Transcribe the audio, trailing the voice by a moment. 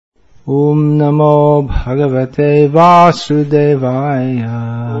Om Namo Bhagavate Vasudevaya.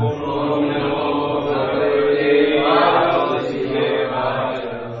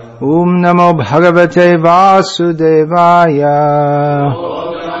 Om Namo Bhagavate Vasudevaya.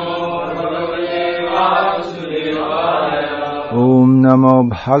 Om Namo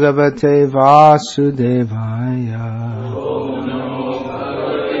Bhagavate Vasudevaya.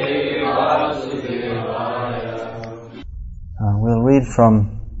 We'll read from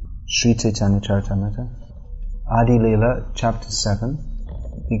Sri Chaitanya Charitamrita, Adi Leela, chapter 7,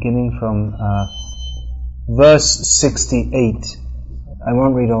 beginning from verse 68. I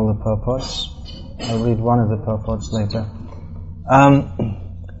won't read all the purports. I'll read one of the purports later.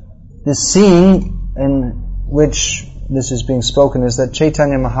 The scene in which this is being spoken is that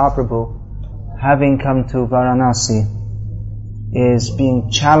Chaitanya Mahaprabhu, having come to Varanasi, is being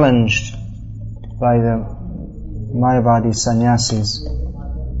challenged by the Mayavadi sannyasis.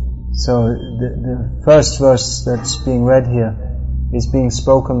 So the first verse that's being read here is being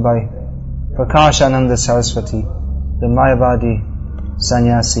spoken by Prakashananda Saraswati, the Mayavadi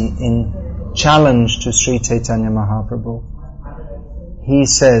sannyasi, in challenge to Sri Chaitanya Mahaprabhu. He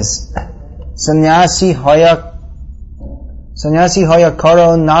says, Sannyasi hoya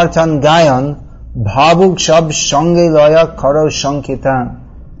karo nartan gayan, bhavuk shab shange loya karo shankitan.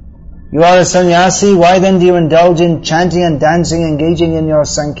 You are a sannyasi, why then do you indulge in chanting and dancing, engaging in your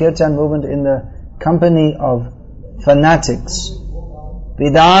sankirtan movement in the company of fanatics?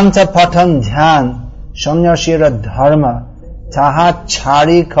 Vedanta patan dhyan, shanyashira dharma, taha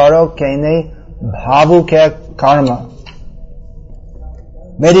chari karo kene bhavuke karma.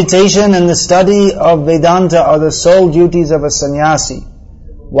 Meditation and the study of Vedanta are the sole duties of a sannyasi.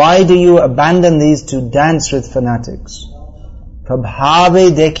 Why do you abandon these to dance with fanatics?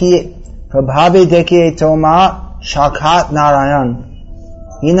 Prabhave dekhiye toma shakhat narayan.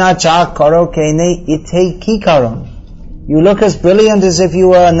 Hina cha karo kene ite ki karan. You look as brilliant as if you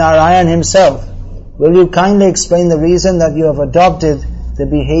were Narayan himself. Will you kindly explain the reason that you have adopted the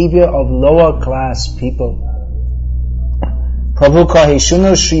behavior of lower class people? Prabhu kahe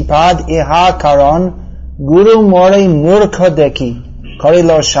shuno Shripad iha karan guru more murkha dekhi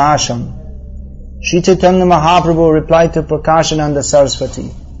karilo shasham. Sri Chaitanya Mahaprabhu replied to Prakashananda Saraswati,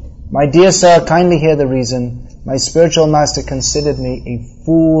 My dear sir, kindly hear the reason. My spiritual master considered me a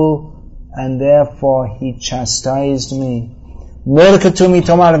fool and therefore he chastised me. Murkha tumi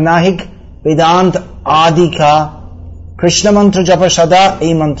tomar nahik Vedant adika Krishna mantra japa shada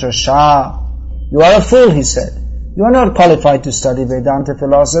e mantra sha. You are a fool, he said. You are not qualified to study Vedanta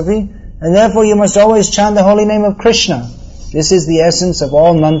philosophy and therefore you must always chant the holy name of Krishna. This is the essence of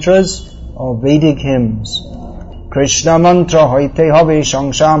all mantras or Vedic hymns. Krishna mantra hoite hobe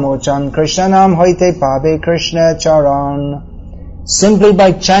shangsha mochan, Krishna nam hoite pabe Krishna charan. Simply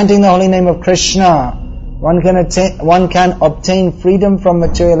by chanting the holy name of Krishna, one can obtain freedom from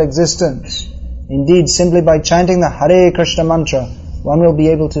material existence. Indeed, simply by chanting the Hare Krishna mantra, one will be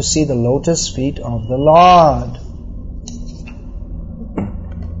able to see the lotus feet of the Lord.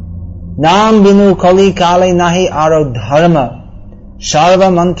 Nam binu kali kale nahi aro dharma. Sharva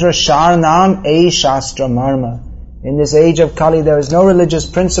mantra shar nam e shastra marma. In this age of Kali, there is no religious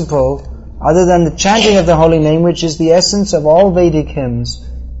principle other than the chanting of the holy name, which is the essence of all Vedic hymns.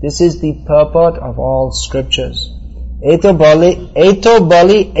 This is the purport of all scriptures. Eto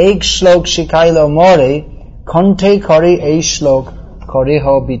bali ek shlok shikailo more, konte kori e shlok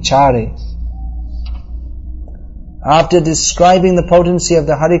koriho bichare. After describing the potency of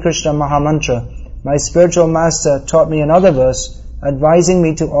the Hare Krishna Mahamantra, my spiritual master taught me another verse, advising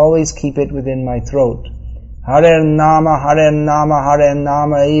me to always keep it within my throat. Hare Nama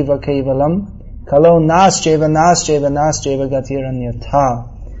eva kevalam, kalo nascheva gatiranyatha.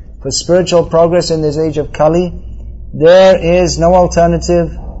 For spiritual progress in this age of Kali, there is no alternative.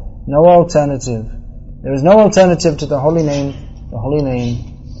 There is no alternative to the holy name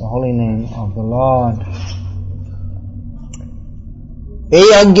of the Lord. E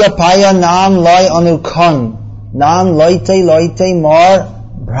agya paya nam loy anukhan, nam loite mor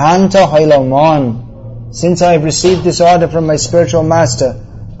branta hailamon. Since I have received this order from my spiritual master,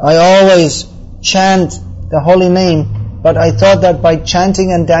 I always chant the holy name, but I thought that by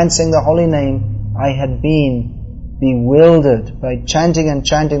chanting and dancing the holy name, I had been bewildered. By chanting and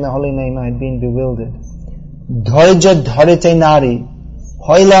chanting the holy name, I had been bewildered. Dharja dharite nari,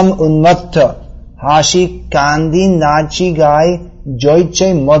 hoilam unmatta, hashi kandi nachi gai,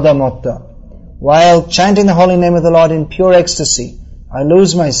 joiche modamotta. While chanting the holy name of the Lord in pure ecstasy, I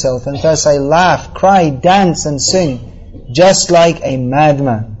lose myself and thus I laugh, cry, dance and sing just like a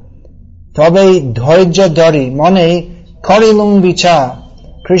madman. Tobe dhoirja dori mone korilung bicha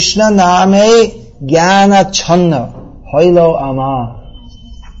Krishna name jnana channa hoilo ama.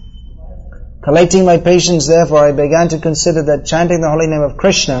 Collecting my patience, therefore, I began to consider that chanting the holy name of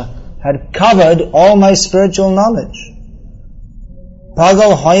Krishna had covered all my spiritual knowledge.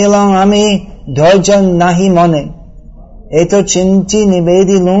 Pagal hoilang ami dhojan nahi mone. Eto chinti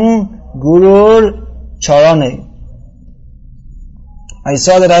nivedilung gurur charane. I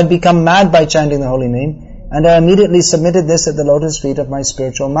saw that I had become mad by chanting the holy name, and I immediately submitted this at the lotus feet of my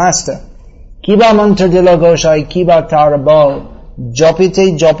spiritual master. Kiba mantra dilo goshai, kiba tarabo,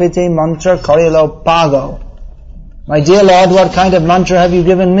 jopite mantra korilo pago. My dear Lord, what kind of mantra have you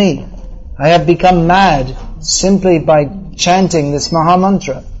given me? I have become mad simply by chanting this Maha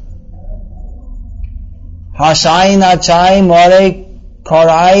Mantra. Hashai nachai more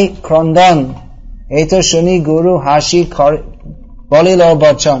korai krondon. Eto shuni guru hashi bolilo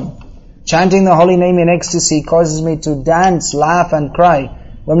bachan. Chanting the holy name in ecstasy causes me to dance, laugh and cry.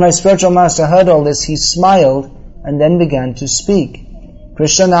 When my spiritual master heard all this, he smiled and then began to speak.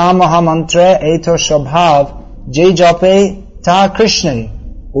 Krishna Nam Maha Mantra eto shabhav jai jape ta Krishna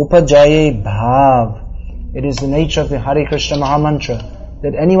upajaye bhav. It is the nature of the Hare Krishna Maha Mantra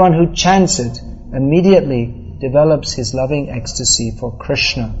that anyone who chants it immediately develops his loving ecstasy for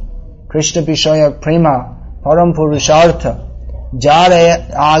Krishna. Krishna Vishaya Prema Param Purushartha Jare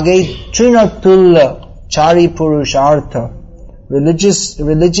Age Trinatulla Chari Purushartha.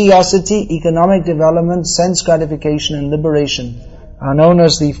 Religiosity, economic development, sense gratification and liberation are known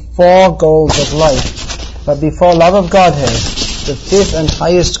as the four goals of life. But before love of Godhead, the fifth and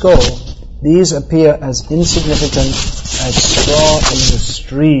highest goal, these appear as insignificant as straw in the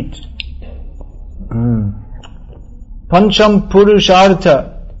street. Pancham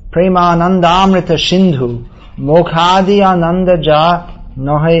Purushartha Premanandamrita Sindhu Mokhadi Ananda Ja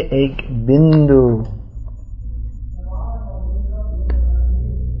Nohe Ek Bindu.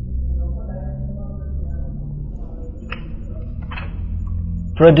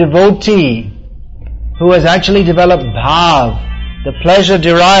 For a devotee who has actually developed bhav, the pleasure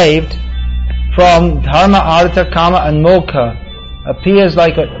derived from dharma, artha, kama and moksha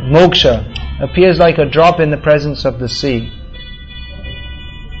appears like a drop in the presence of the sea.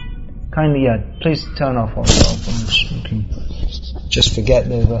 Kindly, please turn off all cell phones. You can just forget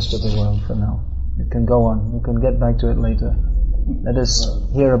the rest of the world for now. You can go on. You can get back to it later. Let us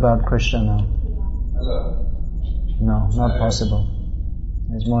hear about Krishna now. No, not possible.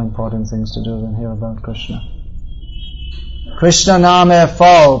 There's more important things to do than hear about Krishna. Krishna name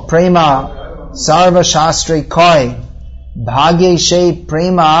fall, prema, sarva shastri koi, bhagye she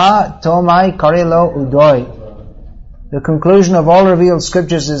prema, tomai karilo udoy. The conclusion of all revealed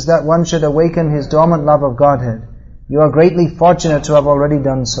scriptures is that one should awaken his dormant love of Godhead. You are greatly fortunate to have already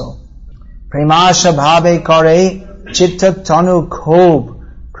done so. Premasha bhave kare, chitta tanu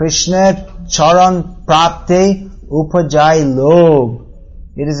khub, Krishna charan prapte upajai lob.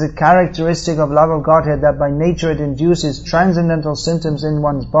 It is a characteristic of love of Godhead that by nature it induces transcendental symptoms in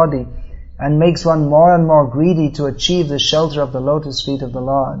one's body and makes one more and more greedy to achieve the shelter of the lotus feet of the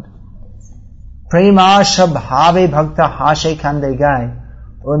Lord. Prema shabhave bhakta hashe kande gai,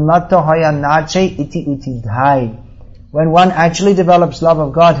 unmatta hoya nache iti uti dhai. When one actually develops love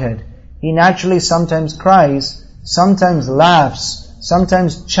of Godhead, he naturally sometimes cries, sometimes laughs,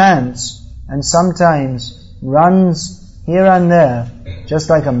 sometimes chants, and sometimes runs here and there, just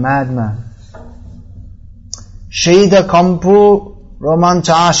like a madman. Shida kampu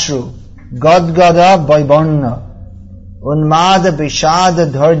romanchashru, gadgada baibarna, unmada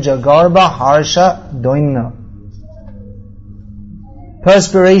bishada dharja garba harsha doina.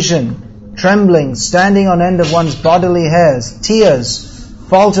 Perspiration, trembling, standing on end of one's bodily hairs, tears,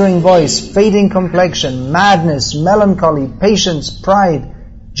 faltering voice, fading complexion, madness, melancholy, patience, pride,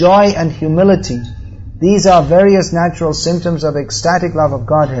 joy and humility. These are various natural symptoms of ecstatic love of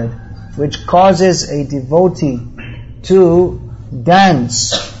Godhead, which causes a devotee to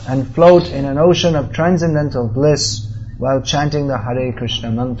dance and float in an ocean of transcendental bliss while chanting the Hare Krishna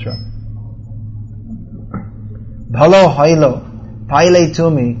mantra. Bhalo hoilo, paile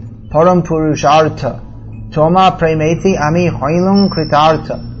tumi, param purushartha, toma premeti ami hoilum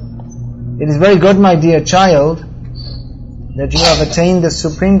kritartha. It is very good, my dear child, that you have attained the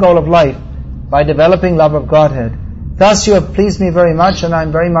supreme goal of life by developing love of Godhead. Thus you have pleased me very much, and I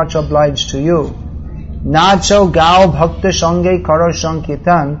am very much obliged to you. Nacho gao bhakta shange karo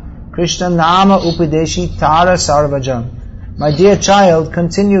sankirtan, Krishna nama upadeshi tara sarvajan. My dear child,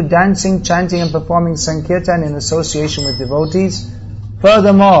 continue dancing, chanting and performing sankirtan in association with devotees.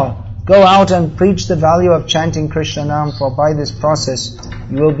 Furthermore, go out and preach the value of chanting Krishna Nam, for by this process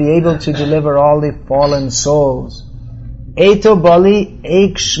you will be able to deliver all the fallen souls. Eto bali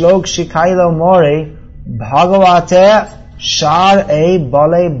ek shlok shikailo more bhagavate shar e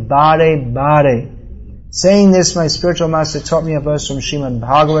bale bare bare. Saying this, my spiritual master taught me a verse from Srimad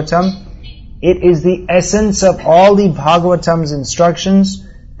Bhagavatam. It is the essence of all the Bhagavatam's instructions.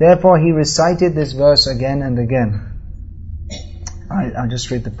 Therefore, he recited this verse again and again. I'll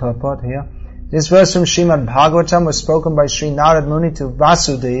just read the purport here. This verse from Srimad Bhagavatam was spoken by Sri Narad Muni to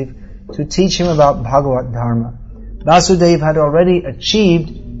Vasudeva to teach him about Bhagavat Dharma. Vasudeva had already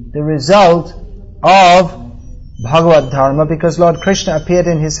achieved the result of Bhagavat Dharma because Lord Krishna appeared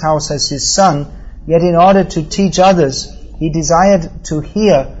in his house as his son, yet in order to teach others, he desired to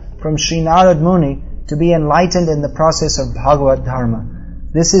hear from Sri Narad Muni to be enlightened in the process of Bhagavat Dharma.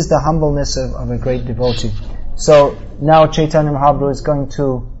 This is the humbleness of a great devotee. So now Chaitanya Mahaprabhu is going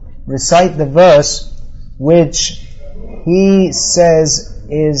to recite the verse which he says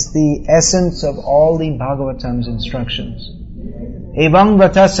is the essence of all the Bhagavatam's instructions. Evang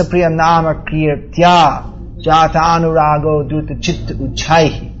vatasa priya nama kirtya jata anurago duta chitta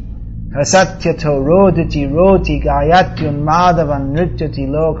uchaihi hasatyato rodati roti gayatyun madhavan nrityati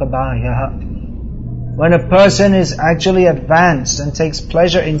lokabhayaha. When a person is actually advanced and takes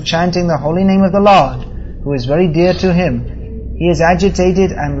pleasure in chanting the holy name of the Lord, who is very dear to him, he is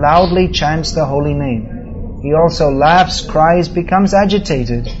agitated and loudly chants the holy name. He also laughs, cries, becomes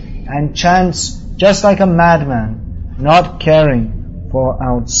agitated, and chants just like a madman, not caring for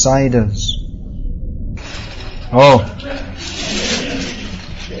outsiders. Oh.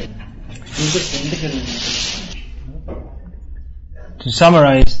 To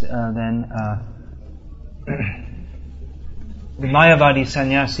summarize then, the Mayavadi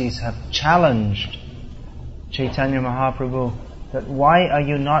sannyasis have challenged Chaitanya Mahaprabhu that why are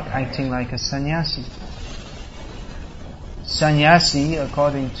you not acting like a sannyasi? Sannyasi,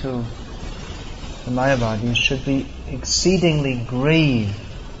 according to the Mayavadis, should be exceedingly grave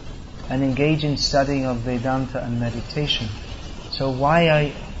and engage in studying of Vedanta and meditation. So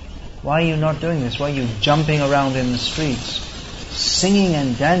why are you not doing this? Why are you jumping around in the streets, singing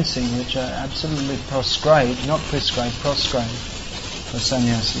and dancing, which are absolutely proscribed, not prescribed, proscribed for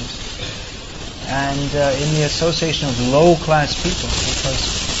sannyasis? And in the association of low-class people,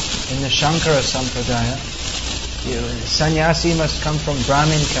 because in the Shankara Sampradaya, sannyasi must come from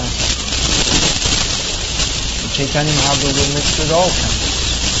Brahmin caste. Chaitanya Mahaprabhu was mixed with all castes.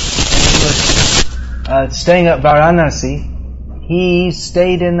 When he was staying at Varanasi, he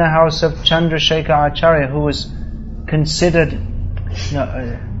stayed in the house of Chandrasekhar Acharya, who was considered,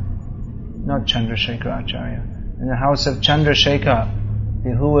 not Chandrasekhar Acharya, in the house of Chandrasekhar,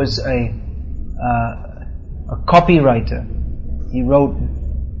 who was a copywriter. He wrote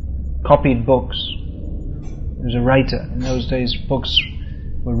copied books. He was a writer. In those days, books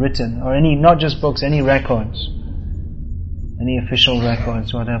were written, or not just books, any records, any official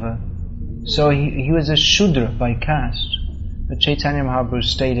records, whatever. So he was a Shudra by caste. But Chaitanya Mahaprabhu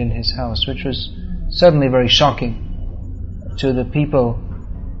stayed in his house, which was certainly very shocking to the people.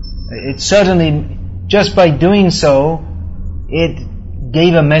 It certainly, just by doing so, it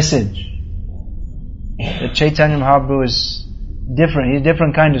gave a message that Chaitanya Mahaprabhu is different. He's a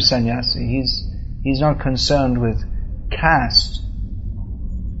different kind of sannyasi. He's not concerned with caste.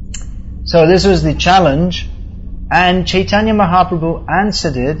 So this was the challenge, and Chaitanya Mahaprabhu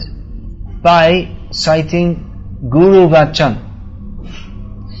answered it by citing Guru Vachan,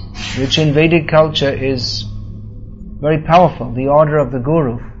 which in Vedic culture is very powerful, the order of the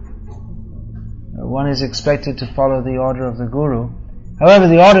Guru. One is expected to follow the order of the Guru. However,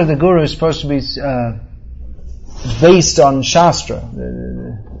 the order of the Guru is supposed to be based on Shastra.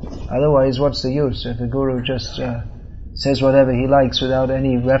 Otherwise, what's the use? If the Guru just says whatever he likes without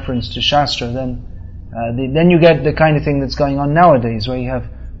any reference to Shastra, then you get the kind of thing that's going on nowadays, where you have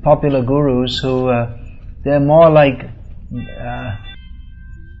popular gurus who they're more like.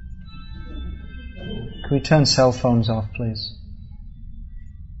 Can we turn cell phones off, please?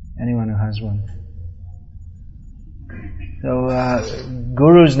 Anyone who has one. So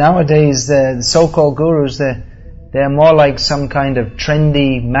gurus nowadays, the so-called gurus, they're more like some kind of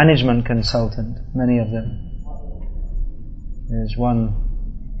trendy management consultant, many of them. There's one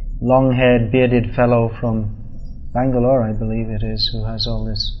long-haired, bearded fellow from Bangalore, I believe it is, who has all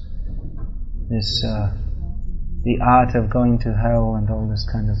this the art of going to hell and all this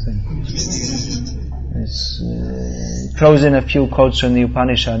kind of thing. Throws in a few quotes from the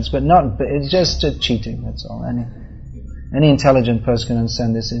Upanishads, but it's just cheating, that's all. Any intelligent person can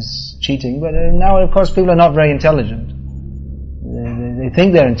understand this is cheating, but now of course people are not very intelligent. They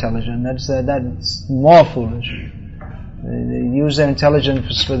think they're intelligent, that's more foolish. They use their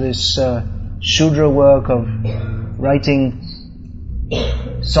intelligence for this Shudra work of writing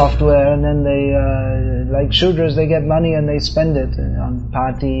software, and then they, like Shudras, they get money and they spend it on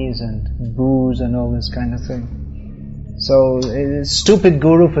parties and booze and all this kind of thing. So, it's stupid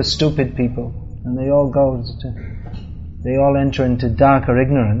guru for stupid people, and they all enter into darker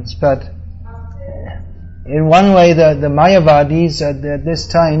ignorance. But in one way, the Mayavadis at this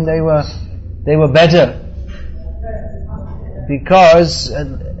time, they were better, because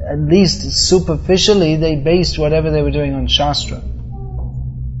at least superficially they based whatever they were doing on Shastra.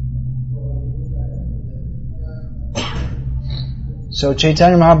 So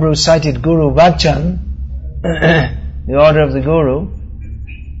Chaitanya Mahaprabhu cited Guru Vachan, the order of the Guru,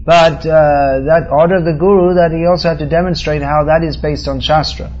 but that order of the Guru, that he also had to demonstrate how that is based on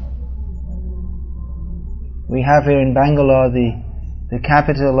Shastra. We have here in Bangalore the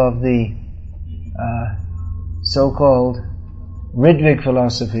capital of the so-called Ritvic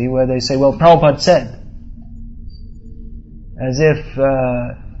philosophy, where they say, well, Prabhupada said, as if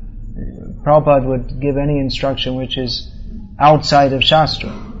Prabhupada would give any instruction which is outside of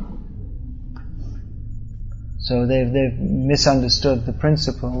Shastra. So they've misunderstood the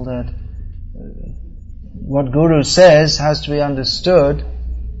principle that what Guru says has to be understood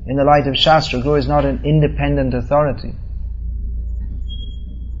in the light of Shastra. Guru is not an independent authority.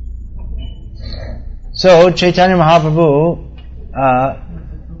 So Chaitanya Mahaprabhu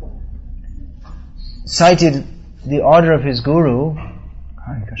cited the order of his Guru,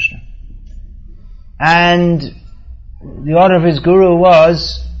 Hare Krishna, and the order of his Guru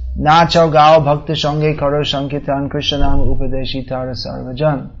was Nachao Gao Bhakta Shange Karo Sankirtan Krishna Nama Upadeshi Tara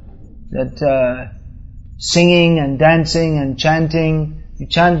Sarvajan. That singing and dancing and chanting, you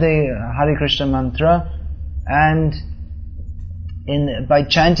chant the Hare Krishna mantra, and by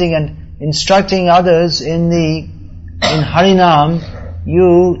chanting and instructing others in Harinam,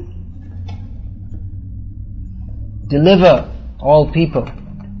 you deliver all people.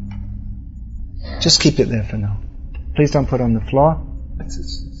 Just keep it there for now. Please don't put it on the floor.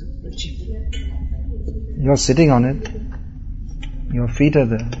 You're sitting on it. Your feet are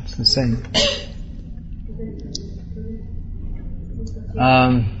there. It's the same.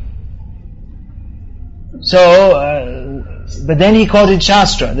 But then he quoted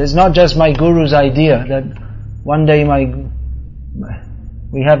Shastra. There's not just my Guru's idea that one day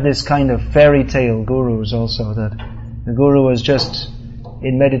we have this kind of fairy tale gurus also, that the Guru was just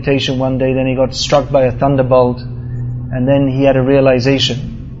in meditation one day, then he got struck by a thunderbolt, and then he had a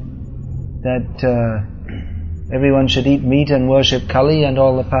realization that everyone should eat meat and worship Kali and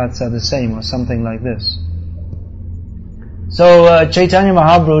all the paths are the same, or something like this. So Chaitanya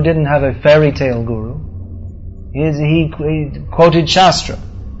Mahaprabhu didn't have a fairy tale guru. He quoted Shastra,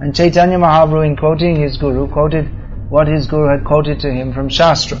 and Chaitanya Mahaprabhu, in quoting his Guru, quoted what his Guru had quoted to him from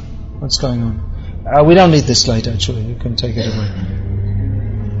Shastra. What's going on? We don't need this light, actually. You can take it away.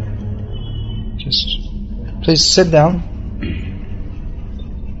 Just please sit down.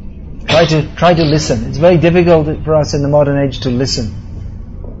 Try to listen. It's very difficult for us in the modern age to listen,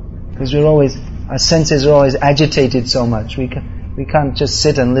 because our senses are always agitated so much. We can't just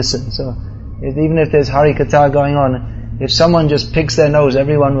sit and listen. So even if there's Hari Katha going on, if someone just picks their nose,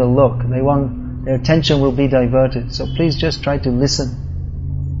 everyone will look. Their attention will be diverted. So please just try to listen.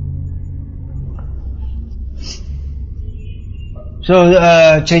 So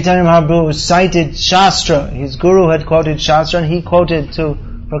Chaitanya Mahaprabhu cited Shastra. His Guru had quoted Shastra, and he quoted to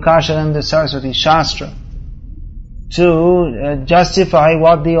Prakashananda Saraswati Shastra to justify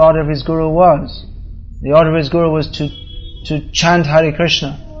what the order of his Guru was. The order of his Guru was to chant Hare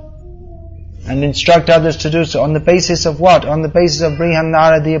Krishna and instruct others to do so. On the basis of what? On the basis of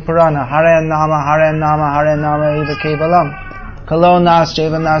Brihanaradiya Purana. Hare Nama, Hare Nama, Hare Nama Eva Kevalam. Kalo Nas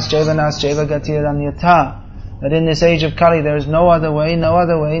Jeva Nas Jeva Nas Jeva Gatir Anyata. That in this age of Kali there is no other way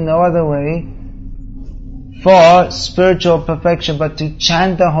for spiritual perfection but to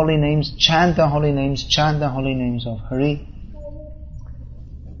chant the holy names, chant the holy names, chant the holy names of Hari.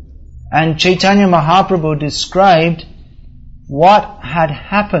 And Chaitanya Mahaprabhu described what had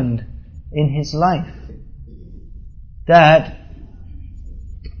happened in his life. That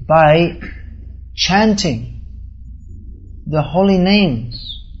by chanting the holy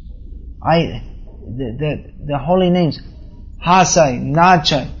names, the holy names, Hasai,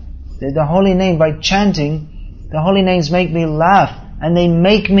 Nachai, the holy name, by chanting, the holy names make me laugh and they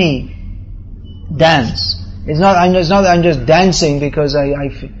make me dance. It's not that I'm just dancing because I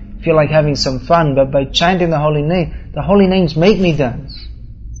feel like having some fun, but by chanting the holy names make me dance.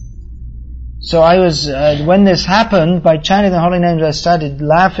 So I was, when this happened, by chanting the holy names, I started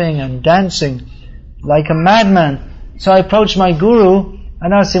laughing and dancing like a madman. So I approached my Guru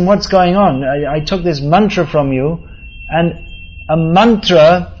and asked him, what's going on? I took this mantra from you, And a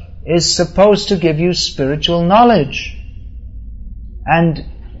mantra is supposed to give you spiritual knowledge and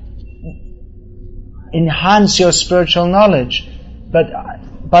enhance your spiritual knowledge. But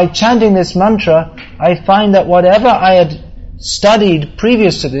by chanting this mantra, I find that whatever I had studied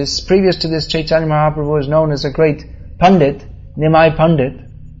previous to this, Chaitanya Mahaprabhu was known as a great Pandit, Nimai Pandit.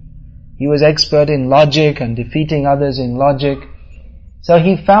 He was expert in logic and defeating others in logic. So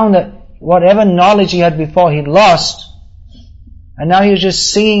he found that whatever knowledge he had before, he'd lost. And now he was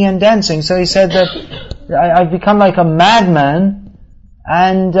just singing and dancing. So he said that I've become like a madman,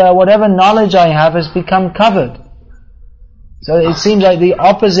 and whatever knowledge I have has become covered. So it seems like the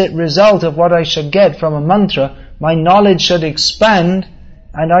opposite result of what I should get from a mantra. My knowledge should expand,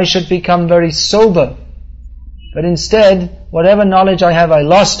 and I should become very sober. But instead, whatever knowledge I have, I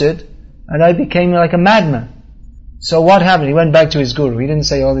lost it, and I became like a madman. So what happened? He went back to his guru. He didn't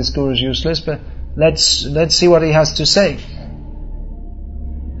say, oh, this guru is useless, but let's see what he has to say.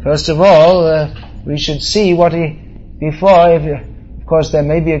 First of all, we should see what of course there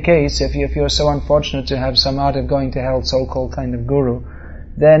may be a case, if you're so unfortunate to have some out of going to hell so-called kind of guru,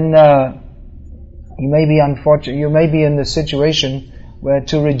 then you may be unfortunate, you may be in the situation where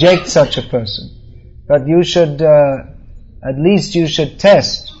to reject such a person. But you should, at least you should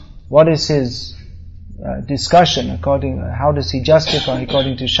test what is his discussion how does he justify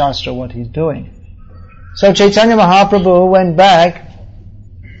according to Shastra what he's doing. So Chaitanya Mahaprabhu went back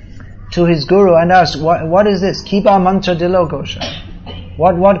to his guru and asked, what is this? Kipa mantra dilo Gosha.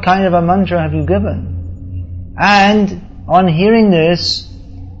 What kind of a mantra have you given? And on hearing this,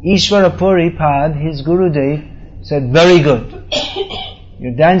 Ishvara Puripad, his Gurudev, said, very good.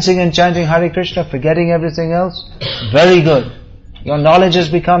 You're dancing and chanting Hare Krishna, forgetting everything else? Very good. Your knowledge has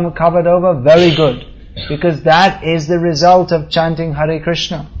become covered over? Very good. Because that is the result of chanting Hare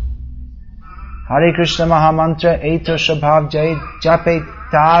Krishna. Hare Krishna Mahamantra Eto Shabhav Jai Jape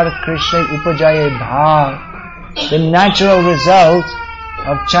Tar Krishna Upajaye Bhav. The natural result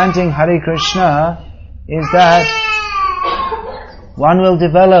of chanting Hare Krishna is that one will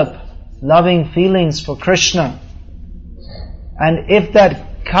develop loving feelings for Krishna. And if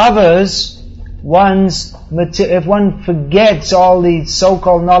that covers if one forgets all the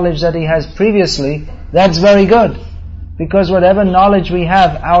so-called knowledge that he has previously, that's very good. Because whatever knowledge we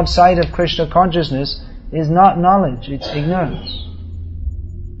have outside of Krishna consciousness is not knowledge, it's ignorance.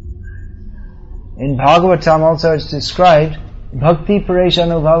 In Bhagavatam also it's described, Bhakti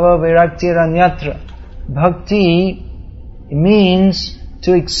Pareshanubhava Viraktiranyatra. Bhakti means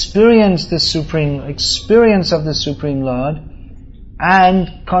to experience the experience of the Supreme Lord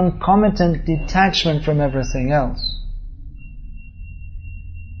and concomitant detachment from everything else.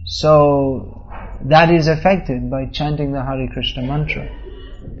 So that is affected by chanting the Hare Krishna mantra.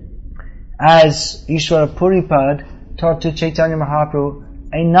 As Ishvara Puripad taught to Chaitanya Mahaprabhu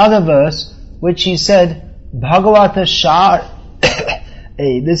another verse which he said, Bhagavata Shar.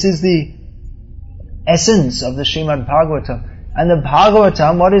 This is the essence of the Srimad Bhagavatam. And the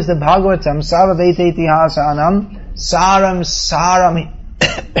Bhagavatam, what is the Bhagavatam? Sarvaveta Itihasanam Saram Saram.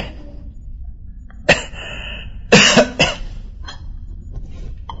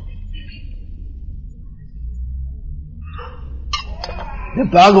 The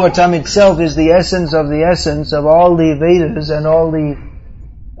Bhagavatam itself is the essence of all the Vedas and all the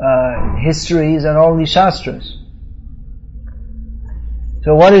histories and all the Shastras.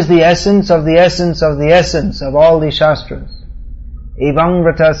 So what is the essence of the essence of the essence of all the Shastras? Evam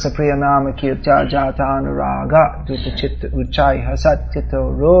vrata sapriyanama kirtya jata anuraga duta chitta uchai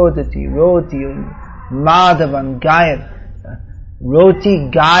hasatyito rodati roti madhavan gayan roti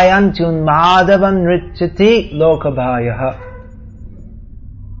gayan tun madhavan rityati lokabhayaha.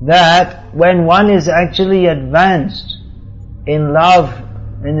 That when one is actually advanced in love,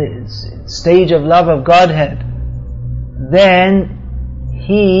 in the stage of love of Godhead, then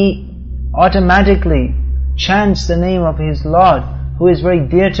he automatically chants the name of his Lord, who is very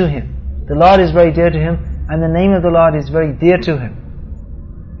dear to him. The Lord is very dear to him, and the name of the Lord is very dear to him.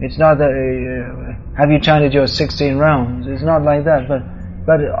 It's not that, have you chanted your 16 rounds? It's not like that,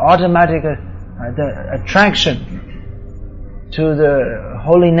 but automatic the attraction to the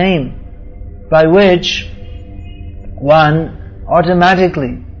holy name, by which one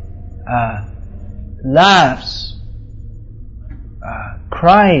automatically laughs,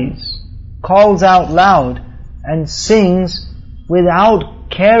 cries, calls out loud, and sings without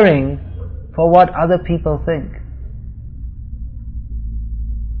caring for what other people think.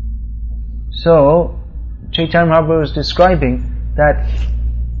 So, Chaitanya Mahaprabhu is describing that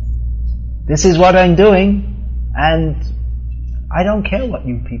this is what I'm doing, and I don't care what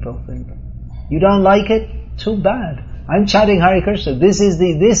you people think. You don't like it? Too bad. I'm chanting Hare Krishna. This is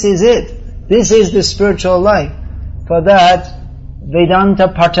it. This is the spiritual life. For that, Vedanta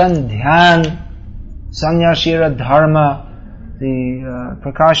Patan Dhyan, Sanyashira Dharma, the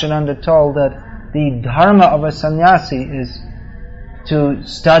Prakashananda told that the dharma of a sannyasi is to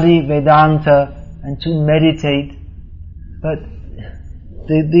study Vedanta and to meditate. But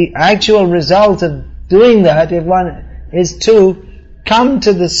the actual result of doing that, if one is to come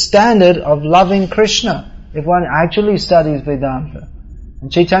to the standard of loving Krishna, if one actually studies Vedanta.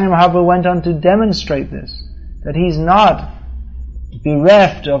 And Chaitanya Mahaprabhu went on to demonstrate this, that he's not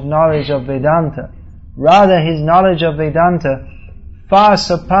bereft of knowledge of Vedanta. Rather, his knowledge of Vedanta far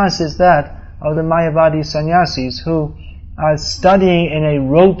surpasses that of the Mayavadi sannyasis who are studying in a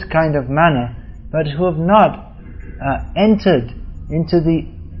rote kind of manner, but who have not entered into the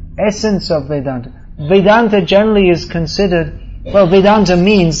essence of Vedanta. Vedanta generally is considered, Vedanta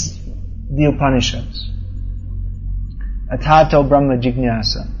means the Upanishads. Atato Brahma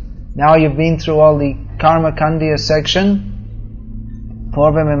Jignasa. Now you've been through all the Karma Kandiya section,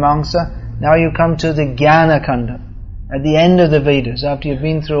 Purva Mimamsa. Now you come to the Jnana Kanda, at the end of the Vedas, after you've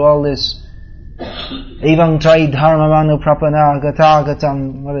been through all this Evam Trai Dharmamanu Prapana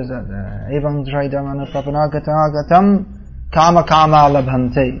Gatagatam, what is that? Evam Trai Dharmamanu Prapana Gatagatam Kama Kama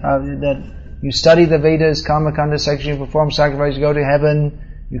Labhante. That you study the Vedas, Karma Kanda section, you perform sacrifice, you go to heaven,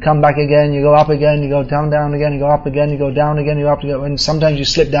 you come back again, you go up again, you go down again, you go up again, you go down again, you go up again, and sometimes you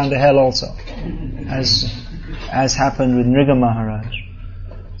slip down to hell also, as happened with Nriga Maharaj.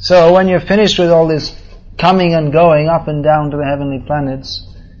 So when you're finished with all this coming and going up and down to the heavenly planets,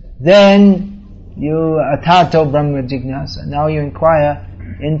 then you atato brahma jignasa. Now you inquire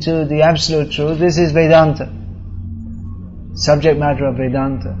into the absolute truth. This is Vedanta, subject matter of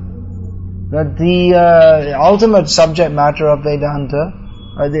Vedanta. But the ultimate subject matter of Vedanta,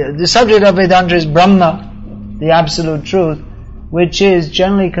 the subject of Vedanta is Brahma, the absolute truth, which is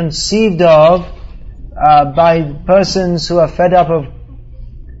generally conceived of by persons who are fed up of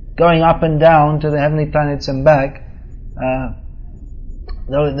going up and down to the heavenly planets and back.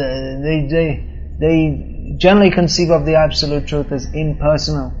 They generally conceive of the absolute truth as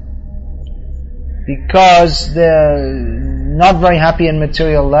impersonal, because they're not very happy in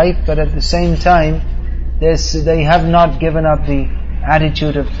material life, but at the same time they have not given up the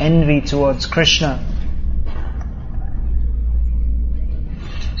attitude of envy towards Krishna.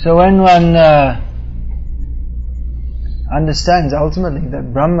 So when one understands ultimately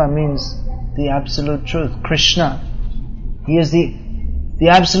that Brahma means the absolute truth, Krishna, he is the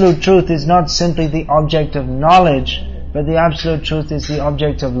absolute truth is not simply the object of knowledge, but the absolute truth is the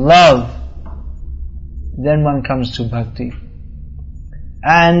object of love. Then one comes to bhakti.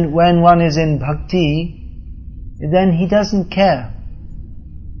 And when one is in bhakti, then he doesn't care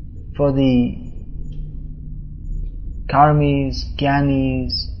for the karmis,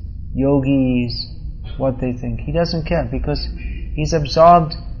 jnanis, yogis, what they think. He doesn't care, because he's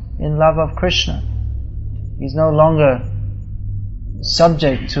absorbed in love of Krishna. He's no longer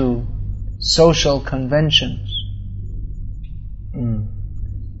subject to social conventions.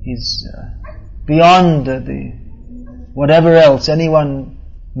 He's beyond whatever else anyone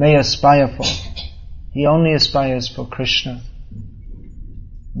may aspire for. He only aspires for Krishna.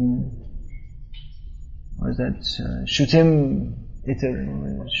 What is that? Shutim itare,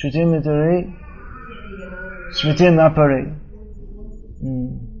 Smritim apare,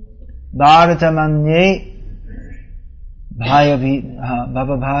 Bharatamanye Bhava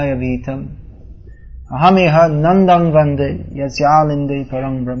Bhaya Vitam, Ahamiha Nandang Vande Yasyalinde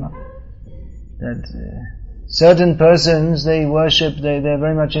Parang Brahma. That certain persons, they worship, they're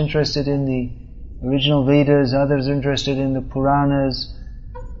very much interested in the original Vedas, others are interested in the Puranas,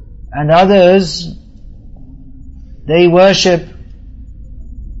 and others, they worship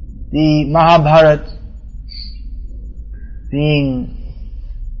the Mahabharata, being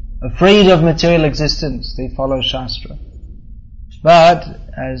afraid of material existence, they follow Shastra. But,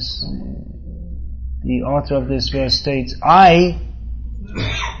 as the author of this verse states, as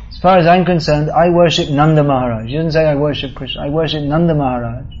far as I'm concerned, I worship Nanda Maharaj. He doesn't say I worship Krishna, I worship Nanda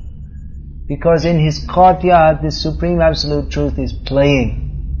Maharaj. Because in his courtyard, the Supreme Absolute Truth is playing.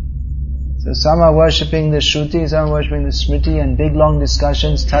 So some are worshipping the Shruti, some are worshipping the Smriti, and big long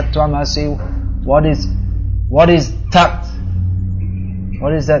discussions, Tattvam-asi, what is Tat?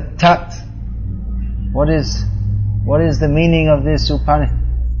 What is that Tat? What is the meaning of this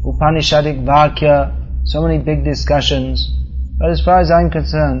Upanishadic Vakya? So many big discussions. But as far as I'm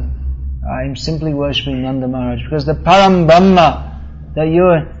concerned, I'm simply worshipping Nanda Maharaj, because the Param Brahma that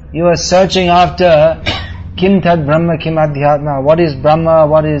you are searching after, Kim Tad Brahma Kim Adhyatma, what is Brahma,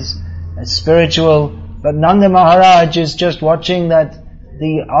 what is spiritual But Nanda Maharaj is just watching that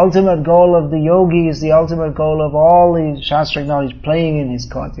the ultimate goal of the yogi is the ultimate goal of all the Shastric knowledge playing in his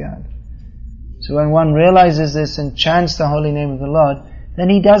courtyard. So when one realizes this and chants the holy name of the Lord, then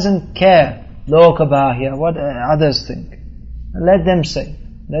he doesn't care, Lokabahya, what others think. Let them say.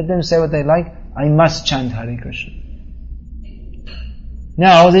 Let them say what they like. I must chant Hare Krishna.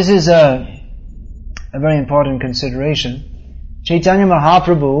 Now, this is a very important consideration. Chaitanya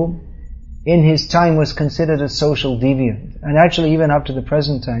Mahaprabhu, in his time, was considered a social deviant. And actually, even up to the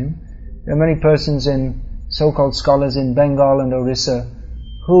present time, there are many persons so-called scholars in Bengal and Orissa,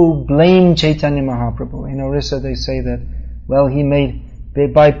 who blame Chaitanya Mahaprabhu. In Orissa, they say that, well,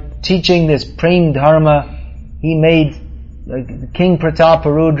 by teaching this Prem Dharma, he made King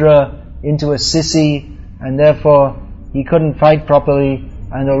Prataparudra into a sissy, and therefore he couldn't fight properly,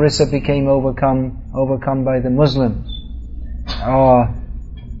 and Orissa became overcome by the Muslims. Or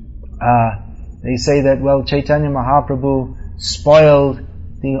they say that, well, Chaitanya Mahaprabhu spoiled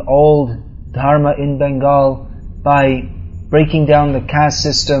the old Dharma in Bengal by breaking down the caste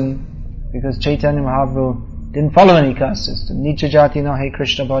system, because Chaitanya Mahaprabhu didn't follow any caste system. Nicha jati nahi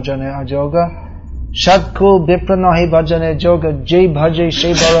Krishna bhajane ajoga, Shatkul Bipra nahi bhajane joga, Jai bhaje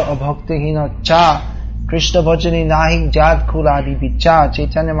shebara abhakti hina cha, Krishna bhajani nahi jat kul adi bicha.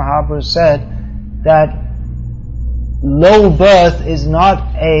 Chaitanya Mahaprabhu said that low birth is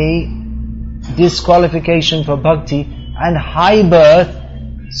not a disqualification for bhakti, and high birth,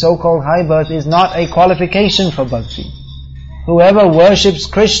 so-called high birth, is not a qualification for bhakti. Whoever worships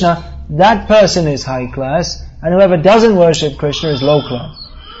Krishna, that person is high class, and whoever doesn't worship Krishna is low class.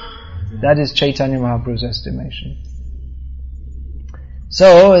 That is Chaitanya Mahaprabhu's estimation.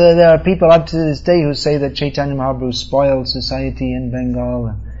 So, there are people up to this day who say that Chaitanya Mahaprabhu spoiled society in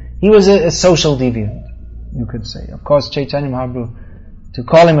Bengal. He was a social deviant, you could say. Of course, Chaitanya Mahaprabhu, to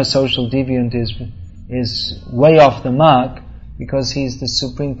call him a social deviant is way off the mark, because he's the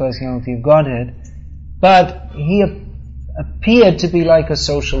Supreme Personality of Godhead. But he appeared to be like a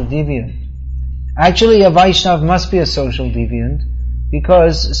social deviant. Actually, a Vaishnava must be a social deviant,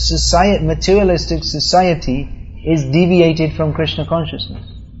 because materialistic society is deviated from Krishna consciousness.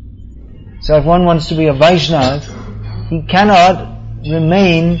 So if one wants to be a Vaishnava, he cannot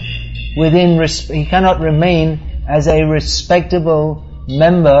remain as a respectable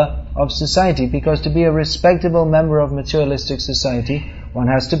member of society, because to be a respectable member of materialistic society, one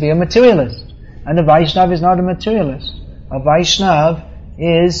has to be a materialist. And a Vaishnava is not a materialist. A Vaishnava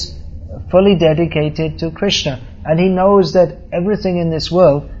is fully dedicated to Krishna. And he knows that everything in this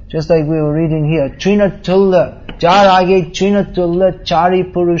world, just like we were reading here, Trinatulla, Jar age Trinatulla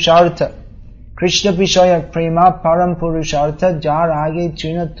Chari Purushartha. Krishna Vishaya Prema Param Purushartha, Jar age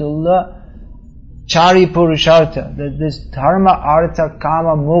Trinatulla Chari Purushartha. This Dharma, Artha,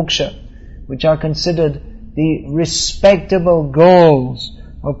 Kama, Moksha, which are considered the respectable goals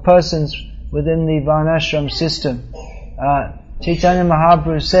of persons within the Varnashram system. Chaitanya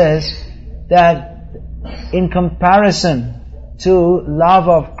Mahaprabhu says that in comparison to love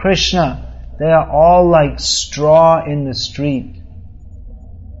of Krishna, they are all like straw in the street.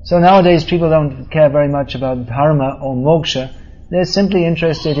 So nowadays people don't care very much about dharma or moksha. They're simply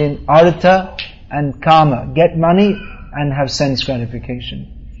interested in artha and kama. Get money and have sense gratification.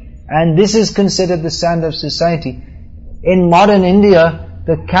 And this is considered the standard of society. In modern India,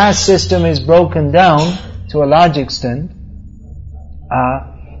 the caste system is broken down to a large extent.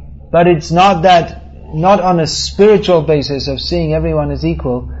 But it's not on a spiritual basis of seeing everyone as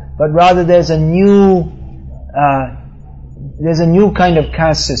equal, but rather there's a new kind of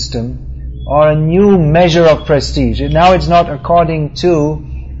caste system, or a new measure of prestige. Now it's not according to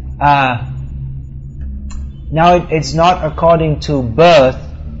birth,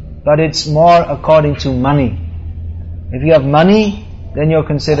 but it's more according to money. If you have money, then you're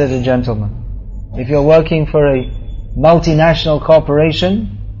considered a gentleman. If you're working for a multinational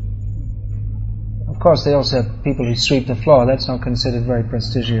corporation, of course they also have people who sweep the floor, that's not considered very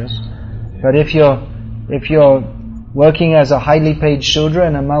prestigious. But if you're working as a highly paid Shudra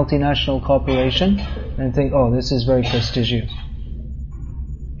in a multinational corporation, then think, oh, this is very prestigious.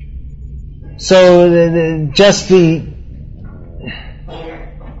 So the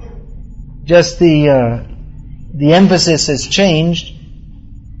emphasis has changed,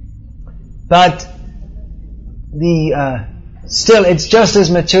 but still it's just as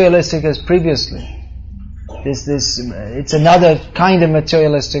materialistic as previously. It's another kind of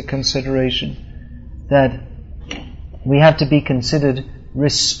materialistic consideration, that we have to be considered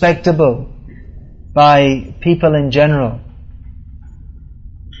respectable by people in general.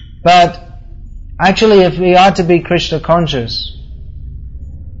 But actually, if we are to be Krishna conscious,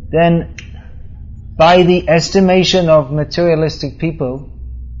 then by the estimation of materialistic people,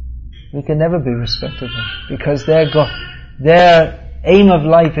 we can never be respectable, because their aim of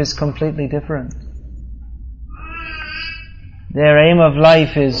life is completely different. Their aim of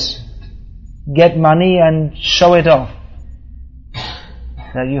life is get money and show it off.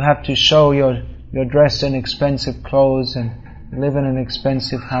 That you have to show you're dressed in expensive clothes and live in an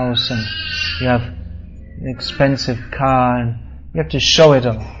expensive house and you have an expensive car and you have to show it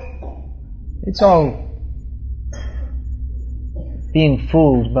off. It's all being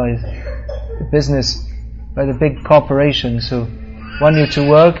fooled by the business, by the big corporations who want you to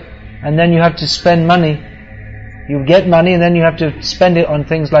work and then you have to spend money. You get money and then you have to spend it on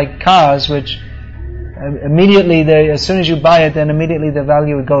things like cars, which immediately, as soon as you buy it, then immediately the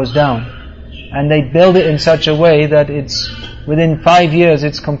value goes down. And they build it in such a way that it's, within 5 years,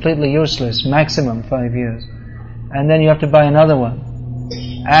 it's completely useless, maximum 5 years. And then you have to buy another one.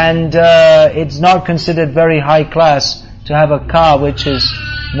 And it's not considered very high class to have a car which is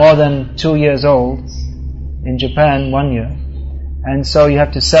more than 2 years old. In Japan, 1 year. And so you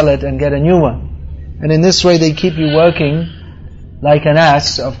have to sell it and get a new one. And in this way they keep you working like an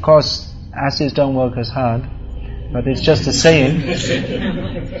ass. Of course, asses don't work as hard, but it's just a saying.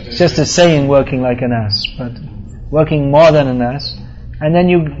 It's just a saying, working like an ass, but working more than an ass. And then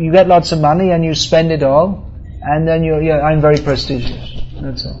you get lots of money and you spend it all, and then I'm very prestigious.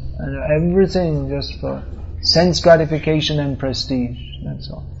 That's all. And everything just for sense gratification and prestige. That's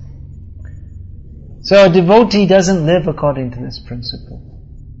all. So a devotee doesn't live according to this principle.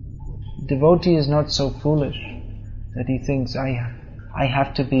 A devotee is not so foolish that he thinks, I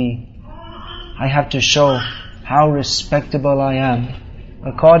have to show how respectable I am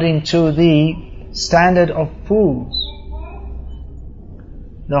according to the standard of fools.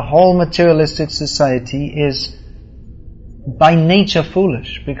 The whole materialistic society is by nature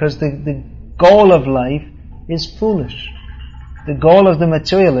foolish, because the goal of life is foolish. The goal of the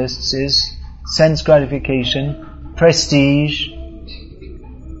materialists is sense gratification, prestige,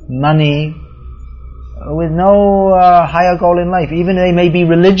 money, with no higher goal in life. Even they may be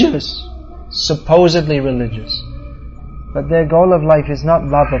religious, supposedly religious, but their goal of life is not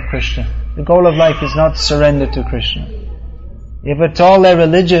love of Krishna. The goal of life is not surrender to Krishna. If at all they're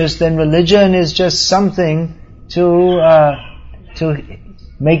religious, then religion is just something to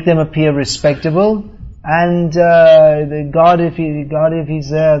make them appear respectable, and God, if He's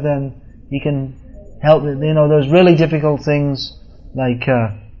there, then He can help. Those really difficult things like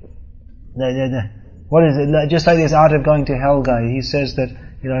what is it? Just like this Art of Going to Hell guy, he says that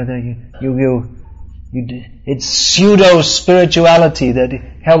it's pseudo spirituality that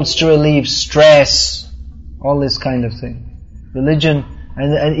helps to relieve stress, all this kind of thing. Religion,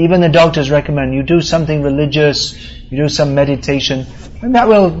 and even the doctors recommend you do something religious, you do some meditation, and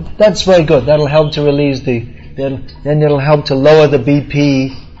that's very good. That'll help to release then it'll help to lower the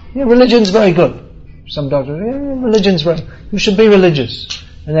BP. Religion's very good. Some doctors, religion's very, you should be religious.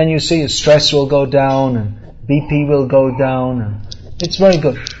 And then you see your stress will go down and BP will go down, and it's very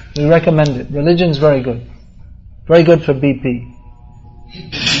good. We recommend it. Religion's very good. Very good for BP.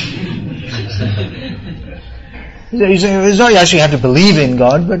 You say, it's not you actually have to believe in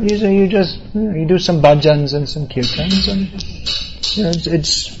God, but you say you do some bhajans and some kirtans, and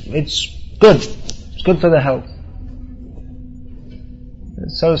it's good. It's good for the health.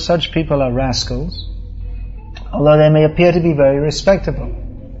 So such people are rascals, although they may appear to be very respectable.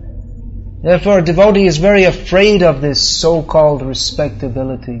 Therefore, a devotee is very afraid of this so-called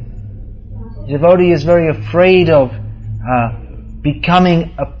respectability. A devotee is very afraid of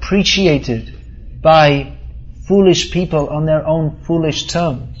becoming appreciated by foolish people on their own foolish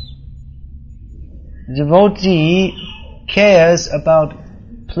terms. The devotee cares about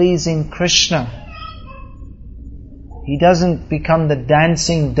pleasing Krishna. He doesn't become the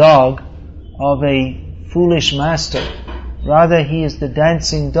dancing dog of a foolish master. Rather, he is the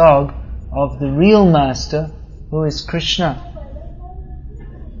dancing dog of the real master, who is Krishna.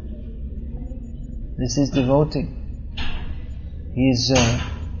 This is devotee. He is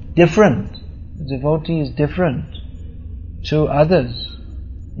different. The devotee is different to others.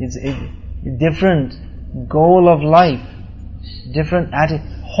 It's a different goal of life, different attitude,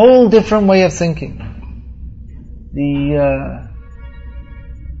 whole different way of thinking. The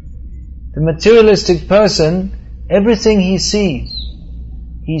materialistic person, everything he sees,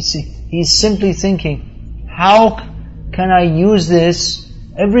 he's simply thinking, how can I use this?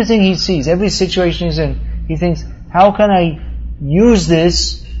 Everything he sees, every situation he's in, he thinks, how can I use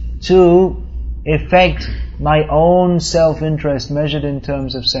this to effect my own self-interest measured in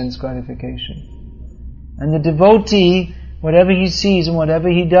terms of sense gratification? And the devotee, whatever he sees and whatever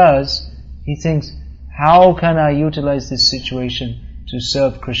he does, he thinks, how can I utilize this situation to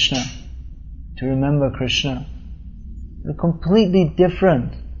serve Krishna, to remember Krishna? A completely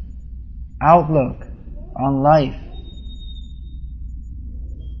different outlook on life.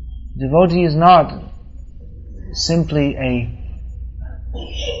 Devotee is not simply a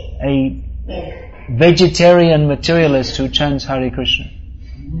vegetarian materialist who chants Hare Krishna.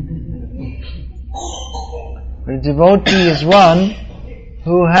 But a devotee is one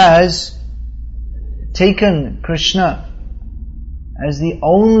who has taken Krishna as the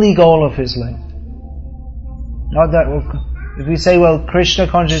only goal of his life. Not that, if we say, well, Krishna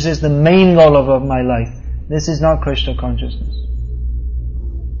consciousness is the main goal of my life, this is not Krishna consciousness.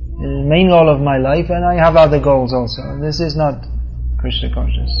 It is the main goal of my life, and I have other goals also. This is not Krishna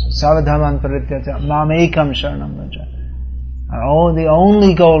consciousness. Savadhaman parityata mamekam sharanam vraja. The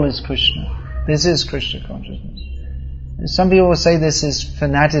only goal is Krishna. This is Krishna consciousness. Some people will say this is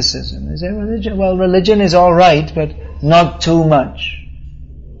fanaticism. They say religion is alright, but not too much.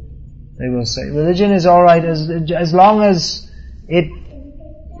 They will say religion is alright as long as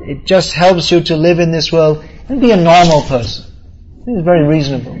it just helps you to live in this world and be a normal person. It's very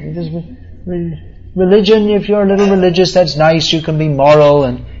reasonable. Religion, if you're a little religious, that's nice. You can be moral,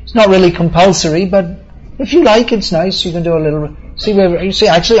 and it's not really compulsory. But if you like, it's nice. You can do a little. See,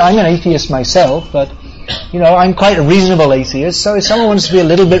 actually, I'm an atheist myself, but I'm quite a reasonable atheist. So if someone wants to be a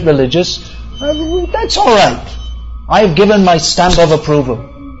little bit religious, that's all right. I've given my stamp of approval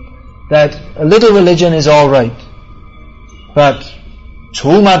that a little religion is all right, but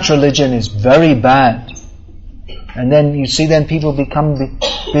too much religion is very bad. And then you see, then people become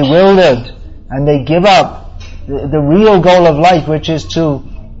bewildered, and they give up the real goal of life, which is to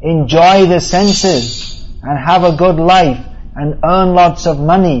enjoy the senses and have a good life and earn lots of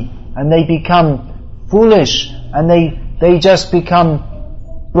money, and they become foolish, and they just become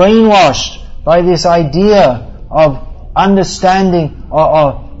brainwashed by this idea of understanding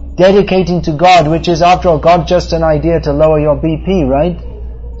or dedicating to God, which is, after all, God just an idea to lower your BP, right?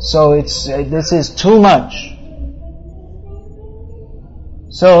 So this is too much.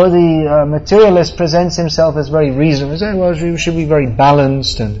 So the materialist presents himself as very reasonable. He says, well, we should be very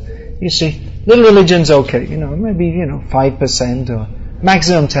balanced, and you see, little religion's okay, maybe 5% or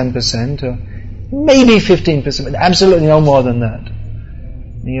maximum 10% or maybe 15%, but absolutely no more than that.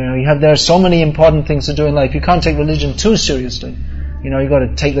 There are so many important things to do in life. You can't take religion too seriously. You've got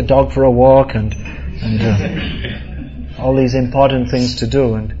to take the dog for a walk and all these important things to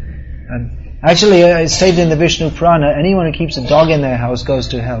do. And actually, it's stated in the Vishnu Purana, anyone who keeps a dog in their house goes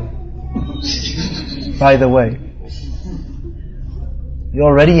to hell. By the way. You're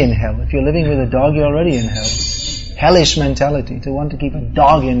already in hell. If you're living with a dog, you're already in hell. Hellish mentality to want to keep a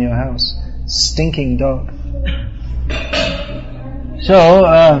dog in your house. Stinking dog. So,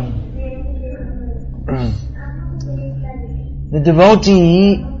 the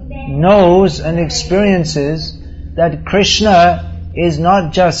devotee knows and experiences that Krishna is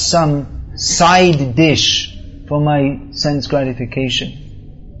not just some side dish for my sense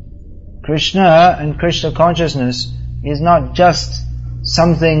gratification. Krishna and Krishna consciousness is not just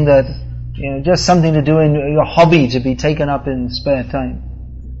something that, just something to do in your hobby, to be taken up in spare time.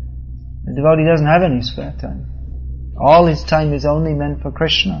 The devotee doesn't have any spare time. All his time is only meant for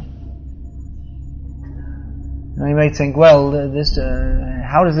Krishna. Now you may think, well,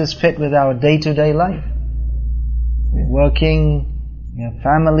 how does this fit with our day-to-day life? We're working, we have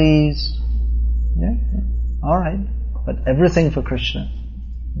families, alright, but everything for Krishna.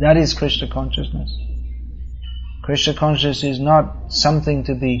 That is Krishna consciousness. Krishna consciousness is not something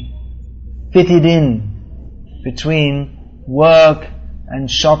to be fitted in between work and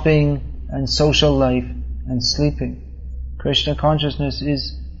shopping and social life and sleeping. Krishna consciousness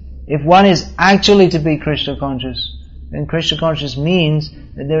is, if one is actually to be Krishna conscious, then Krishna consciousness means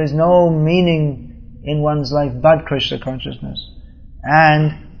that there is no meaning in one's life but Krishna consciousness.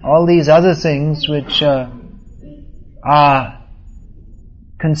 And all these other things which are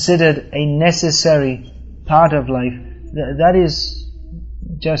considered a necessary part of life, that is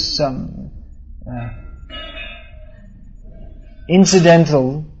just some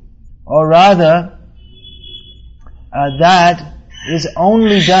incidental, or rather that is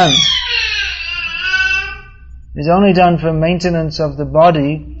only done for maintenance of the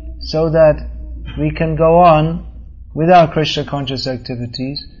body, so that we can go on with our Krishna conscious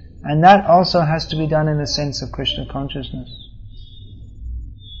activities, and that also has to be done in a sense of Krishna consciousness.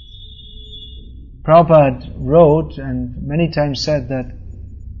 Prabhupada wrote and many times said that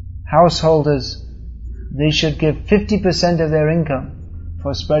householders, they should give 50% of their income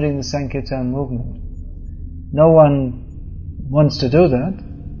for spreading the Sankirtan movement. No one wants to do that.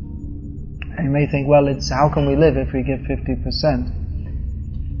 And you may think, well, it's how can we live if we give 50%?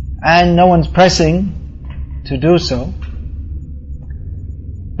 And no one's pressing to do so.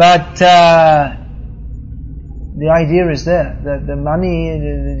 But the idea is there, that the money,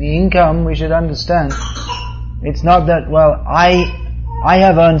 the income, we should understand. It's not that, well, I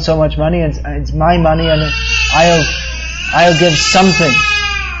have earned so much money and it's my money and I'll give something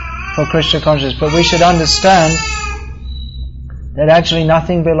for Krishna consciousness. But we should understand that actually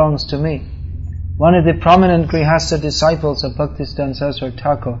nothing belongs to me. One of the prominent Grihastha disciples of Bhaktisiddhanta Saraswati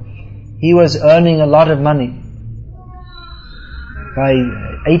Thakur, he was earning a lot of money by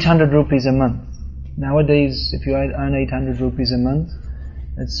 800 rupees a month. Nowadays, if you earn 800 rupees a month,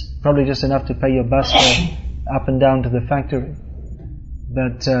 it's probably just enough to pay your bus fare up and down to the factory.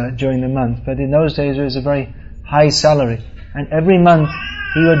 But during the month. But in those days, it was a very high salary. And every month,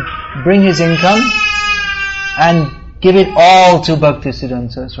 he would bring his income and give it all to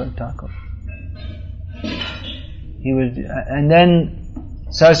Bhaktisiddhanta Saraswati Thakur. He would, and then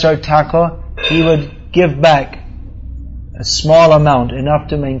Saraswati Thakur, he would give back a small amount, enough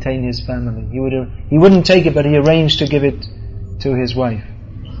to maintain his family. He wouldn't take it, but he arranged to give it to his wife,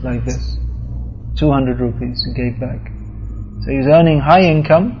 like this. 200 rupees he gave back. So he was earning high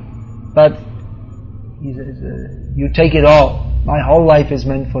income, but he says, you take it all. My whole life is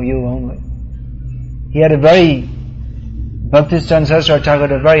meant for you only. He had Bhaktisiddhanta Saraswati Thakur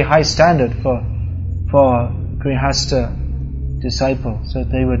had a very high standard for Grihastha disciples. So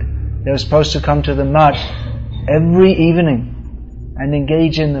they were supposed to come to the mat every evening and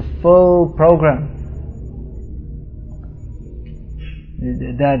engage in the full program.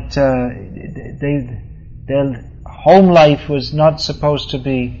 That their home life was not supposed to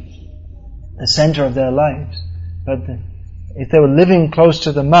be the center of their lives. But if they were living close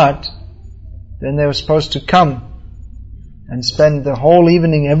to the mat, then they were supposed to come and spend the whole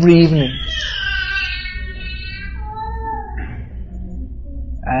evening, every evening.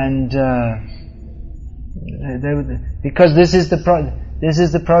 And because this is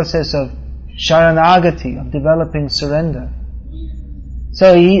the process of sharanagati, of developing surrender.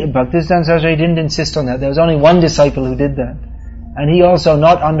 So Bhaktisiddhanta Saraswati didn't insist on that. There was only one disciple who did that. And he also,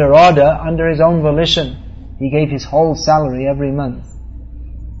 not under order, under his own volition, he gave his whole salary every month.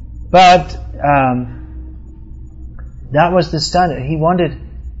 But that was the standard. He wanted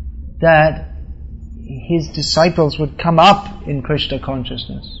that his disciples would come up in Krishna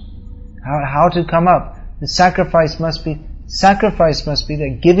consciousness. How to come up? The sacrifice must be there,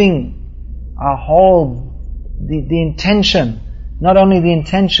 giving our whole, the intention, not only the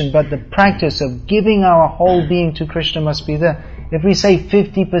intention, but the practice of giving our whole being to Krishna must be there. If we say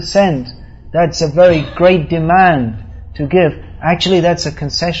 50%, that's a very great demand to give. Actually, that's a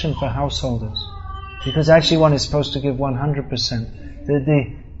concession for householders. Because actually one is supposed to give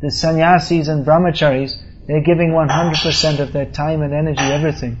 100%. The sannyasis and brahmacharis, they're giving 100% of their time and energy,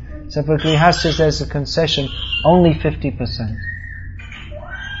 everything. So for grihasthas there's a concession, only 50%.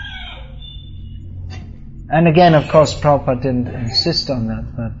 And again, of course, Prabhupada didn't insist on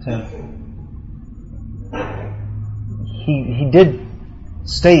that, but he did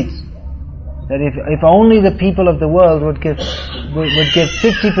state that if only the people of the world would give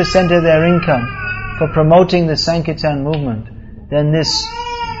 50% of their income for promoting the Sankirtan movement, then this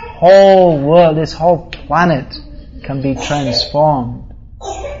whole world, this whole planet can be transformed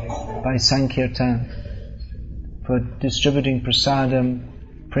by Sankirtan, for distributing prasadam,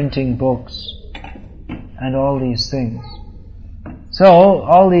 printing books, and all these things. So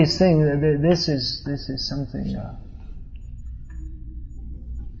all these things, this is something.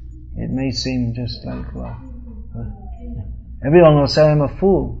 It may seem just like, well, everyone will say I'm a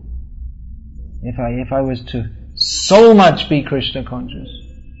fool if I was to so much be Krishna conscious.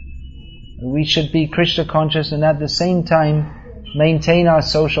 We should be Krishna conscious and at the same time maintain our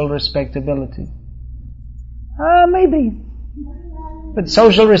social respectability. Maybe. But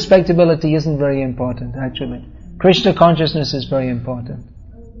social respectability isn't very important, actually. Krishna consciousness is very important.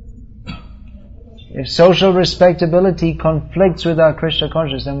 If social respectability conflicts with our Krishna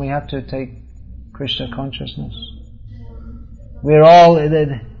consciousness, then we have to take Krishna consciousness. We're all,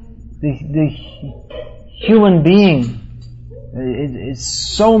 the human being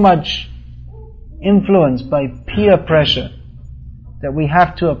is so much influenced by peer pressure that we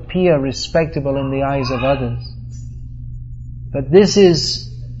have to appear respectable in the eyes of others. But this is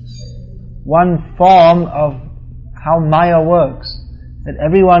one form of how Maya works, that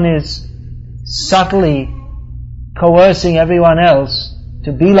everyone is subtly coercing everyone else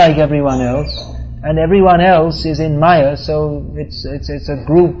to be like everyone else, and everyone else is in Maya, so it's a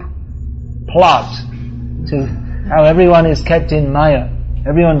group plot to how everyone is kept in Maya.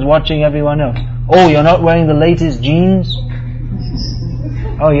 Everyone's watching everyone else. Oh, you're not wearing the latest jeans?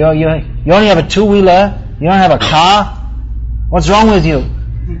 Oh, you only have a two-wheeler? You don't have a car? What's wrong with you?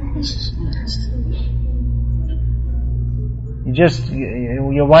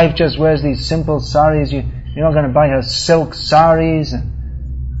 Your wife just wears these simple saris. You're not going to buy her silk saris,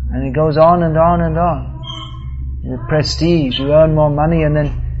 and it goes on and on and on. Your prestige, you earn more money, and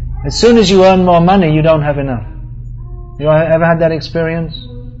then as soon as you earn more money, you don't have enough. You ever had that experience?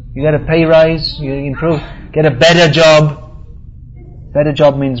 You get a pay rise, you improve, get a better job. Better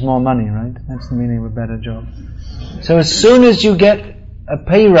job means more money, right? That's the meaning of a better job. So as soon as you get a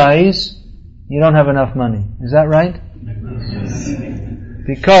pay rise, you don't have enough money. Is that right?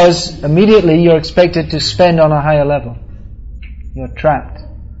 Because immediately you're expected to spend on a higher level. You're trapped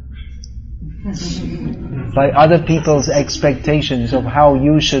by other people's expectations of how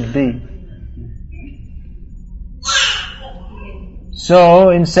you should be. So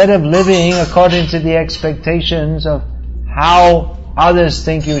instead of living according to the expectations of how others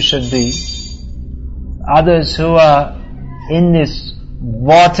think you should be, others who are in this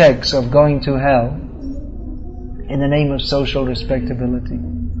vortex of going to hell in the name of social respectability,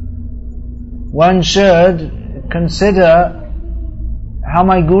 one should consider how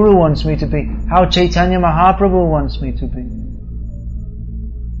my Guru wants me to be, how Chaitanya Mahaprabhu wants me to be.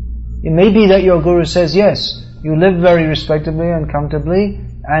 It may be that your Guru says, yes, you live very respectably and comfortably,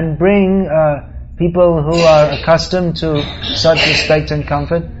 and bring people who are accustomed to such respect and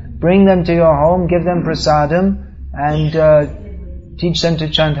comfort, bring them to your home, give them prasadam, and teach them to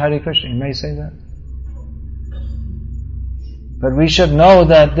chant Hare Krishna. You may say that. But we should know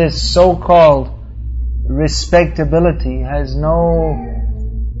that this so-called respectability has no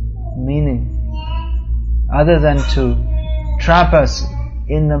meaning other than to trap us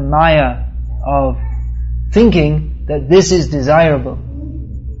in the maya of thinking that this is desirable.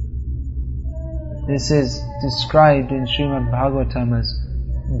 This is described in Srimad Bhagavatam as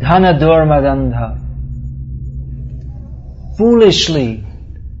dhana durmadandha, foolishly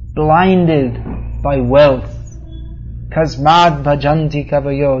blinded by wealth. Kasmad bhajanti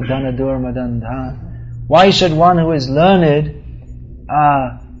kavayo dhana durmadandha. Why should one who is learned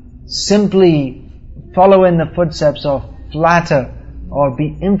simply follow in the footsteps or flatter or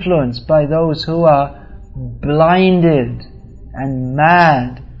be influenced by those who are blinded and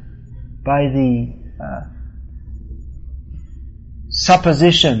mad by the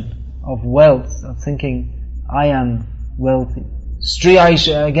supposition of wealth, of thinking, I am wealthy. Stri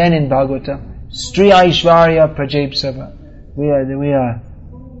Aishwarya, again in Bhagavatam, Stri Aishwarya Prajepsava. We are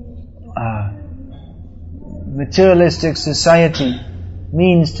materialistic society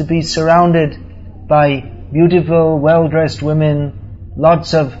means to be surrounded by beautiful, well-dressed women,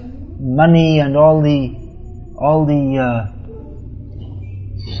 lots of money and all the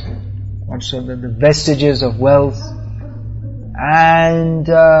vestiges of wealth, and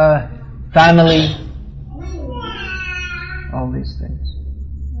family, all these things.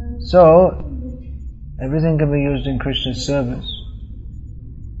 So, everything can be used in Krishna's service.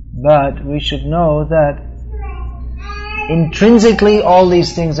 But we should know that intrinsically all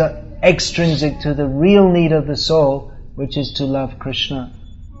these things are extrinsic to the real need of the soul, which is to love Krishna.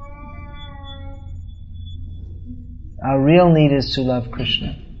 Our real need is to love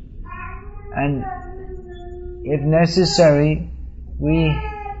Krishna. And if necessary, we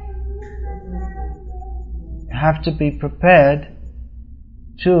have to be prepared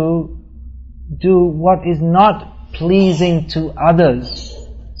to do what is not pleasing to others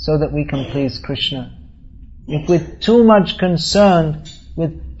so that we can please Krishna. If we're too much concerned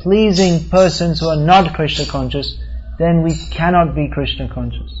with pleasing persons who are not Krishna conscious, then we cannot be Krishna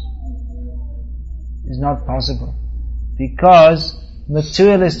conscious. It's not possible. Because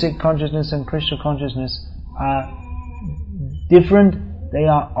materialistic consciousness and Krishna consciousness are different, they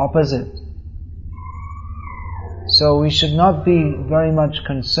are opposite. So we should not be very much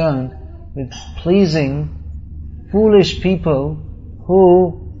concerned with pleasing foolish people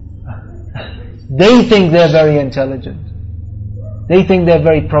who they think they're very intelligent. They think they're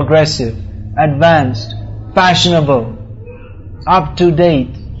very progressive, advanced, fashionable, up to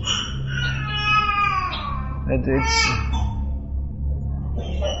date.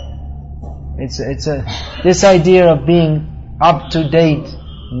 This idea of being up to date,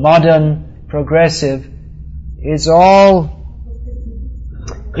 modern, progressive is all.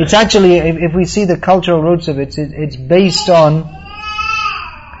 It's actually, if we see the cultural roots of it, it's based on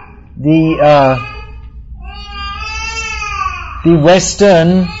the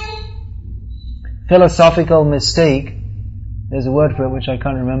Western philosophical mistake. There's a word for it which I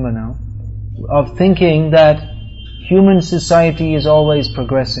can't remember now. Of thinking that human society is always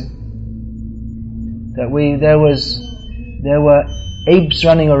progressing. That there were apes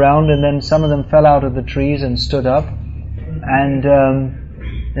running around, and then some of them fell out of the trees and stood up, and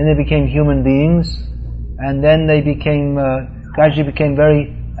then they became human beings, and then they gradually became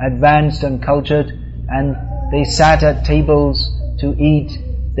very advanced and cultured, and they sat at tables to eat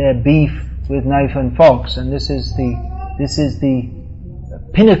their beef with knife and forks, and this is the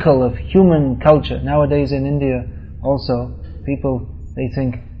pinnacle of human culture. Nowadays in India also, people, they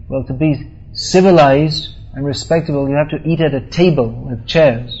think, well, to be civilized and respectable, you have to eat at a table with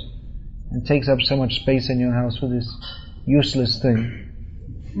chairs. It takes up so much space in your house with this useless thing.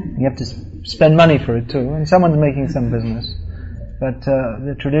 You have to spend money for it too, and someone's making some business. But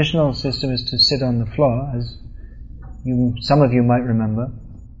the traditional system is to sit on the floor, as some of you might remember.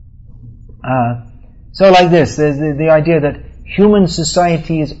 So like this, there's the idea that human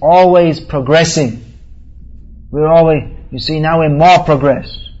society is always progressing. Now we're more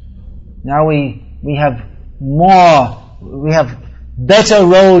progressed. Now we have better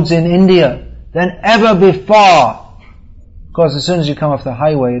roads in India than ever before. Of course, as soon as you come off the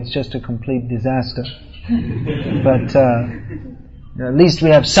highway, it's just a complete disaster. But at least we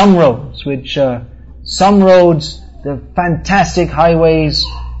have some roads, the fantastic highways,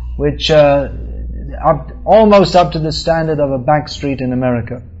 which almost up to the standard of a back street in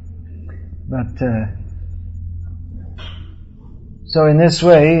America. But so in this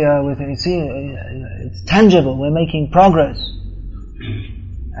way, you see, it's tangible. We're making progress,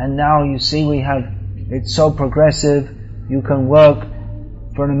 and now you see it's so progressive. You can work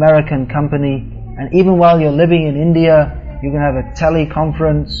for an American company, and even while you're living in India, you can have a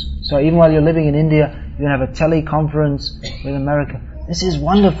teleconference. So even while you're living in India, you can have a teleconference with America. This is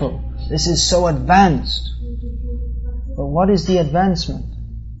wonderful. This is so advanced. But what is the advancement?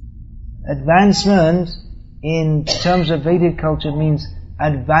 Advancement in terms of Vedic culture means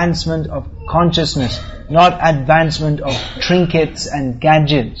advancement of consciousness, not advancement of trinkets and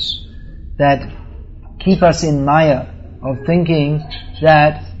gadgets that keep us in maya, of thinking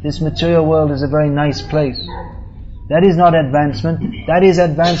that this material world is a very nice place. That is not advancement. That is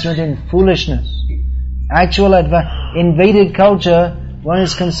advancement in foolishness. In Vedic culture, one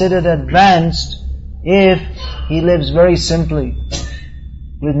is considered advanced if he lives very simply,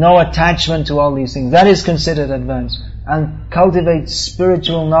 with no attachment to all these things. That is considered advanced, and cultivates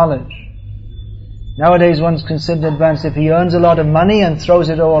spiritual knowledge. Nowadays one's considered advanced if he earns a lot of money and throws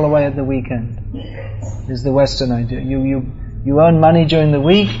it all away at the weekend. This is the Western idea. You earn money during the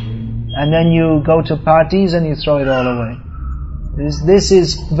week, and then you go to parties and you throw it all away. This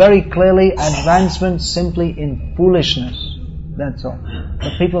is very clearly advancement simply in foolishness. That's all.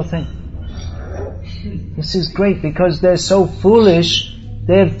 But people think, this is great because they're so foolish.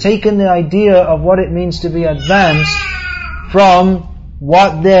 They have taken the idea of what it means to be advanced from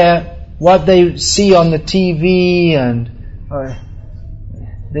what they see on the TV, and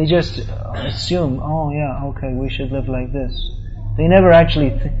they just assume, oh yeah, okay, we should live like this. They never actually,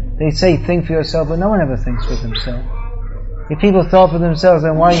 they say think for yourself, but no one ever thinks for themselves. If people thought for themselves,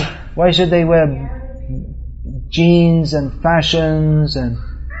 then why should they wear jeans and fashions, and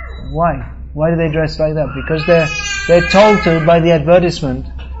why? Why do they dress like that? Because they're told to by the advertisement,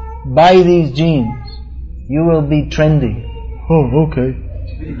 buy these jeans, you will be trendy. Oh, okay.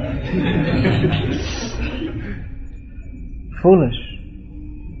 Foolish.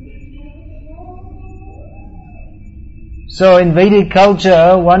 So in Vedic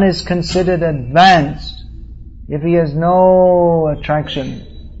culture, one is considered advanced if he has no attraction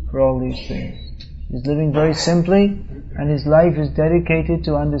for all these things. He's living very simply, and his life is dedicated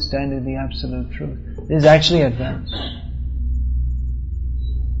to understanding the absolute truth. This is actually advanced.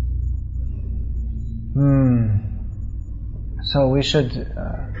 So we should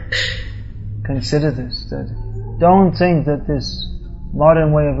consider this, that don't think that this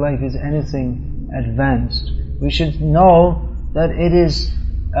modern way of life is anything advanced. We should know that it is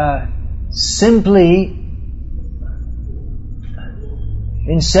simply,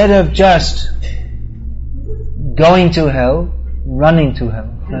 instead of just going to hell, running to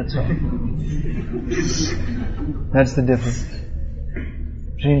hell. That's all. That's the difference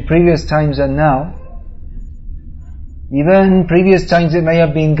between previous times and now. Even in previous times it may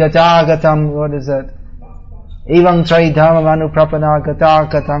have been gata-gatam, what is that? Evam trai dhamma manuprapana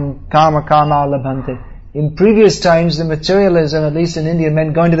gata-gatam kama-kama labhante. In previous times the materialism, at least in India,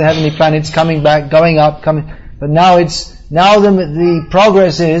 meant going to the heavenly planets, coming back, going up, coming. But now the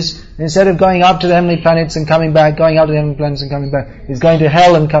progress is, instead of going up to the heavenly planets and coming back, going up to the heavenly planets and coming back, is going to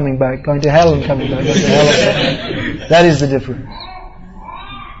hell and coming back, going to hell and coming back, going to hell and coming back. That is the difference.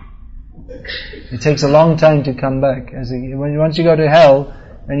 It takes a long time to come back. Once you go to hell,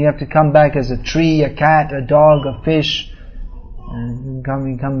 then you have to come back as a tree, a cat, a dog, a fish. And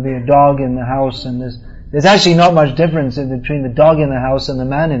you come be a dog in the house, and there's actually not much difference between the dog in the house and the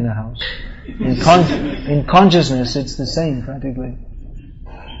man in the house. In consciousness, it's the same practically.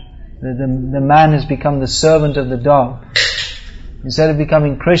 The man has become the servant of the dog. Instead of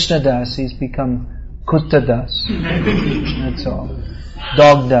becoming Krishna Das, he's become Kutta Das. That's all.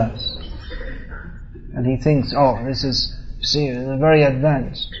 Dog Das. And he thinks, this is, they're very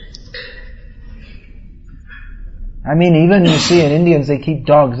advanced. I mean, even you see in Indians, they keep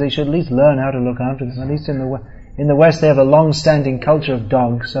dogs. They should at least learn how to look after them. At least in the West, they have a long-standing culture of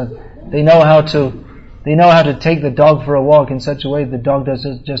dogs. So they know how to take the dog for a walk in such a way that the dog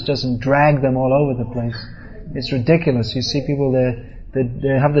just doesn't drag them all over the place. It's ridiculous. You see people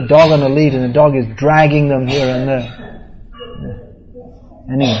they have the dog on a lead and the dog is dragging them here and there.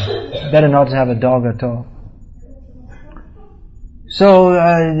 Anyway, better not to have a dog at all. So,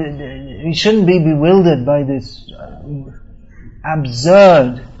 we shouldn't be bewildered by this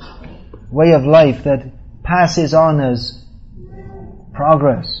absurd way of life that passes on as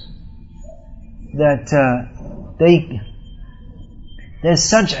progress. That there's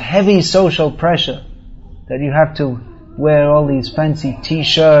such heavy social pressure that you have to wear all these fancy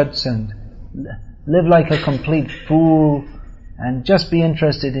t-shirts and live like a complete fool and just be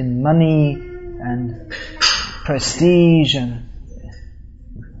interested in money and prestige, and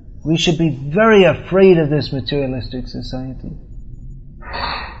we should be very afraid of this materialistic society.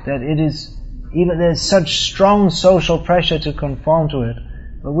 That there's such strong social pressure to conform to it,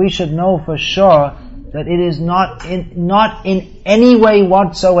 but we should know for sure that it is not in any way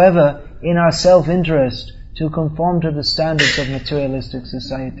whatsoever in our self-interest to conform to the standards of materialistic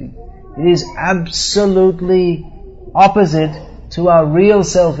society. It is absolutely opposite to our real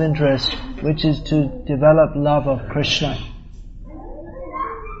self-interest, which is to develop love of Krishna.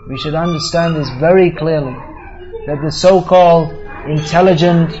 We should understand this very clearly, that the so-called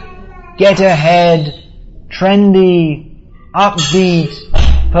intelligent, get-ahead, trendy,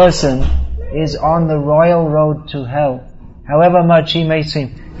 upbeat person is on the royal road to hell. However much he may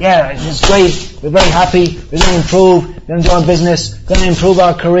seem, it's great, we're very happy, we're going to improve, we're going to do our business, we're going to improve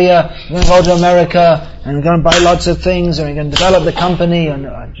our career, we're going to go to America, and we're going to buy lots of things, and we're going to develop the company, and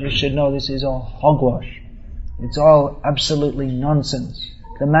you should know this is all hogwash. It's all absolutely nonsense.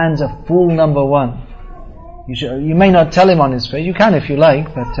 The man's a fool number one. You may not tell him on his face, you can if you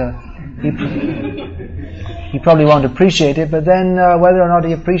like, but he probably won't appreciate it, but then whether or not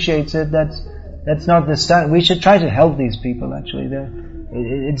he appreciates it, that's not the standard. We should try to help these people actually.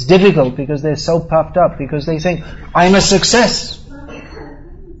 It's difficult because they're so puffed up, because they think, I'm a success.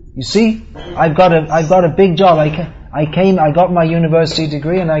 You see, I've got a big job. I got my university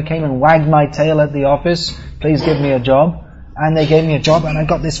degree and I came and wagged my tail at the office, please give me a job. And they gave me a job and I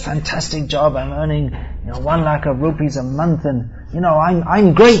got this fantastic job. I'm earning, 1 lakh of rupees a month, and,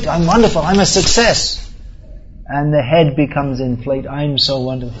 I'm great, I'm wonderful, I'm a success. And the head becomes inflated. I'm so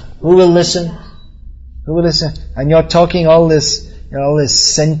wonderful. Who will listen? Who will listen? And you're talking all this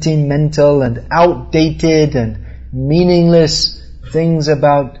sentimental and outdated and meaningless things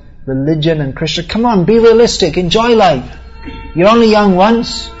about religion and Krishna. Come on, be realistic, enjoy life. You're only young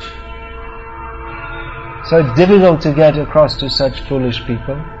once. So it's difficult to get across to such foolish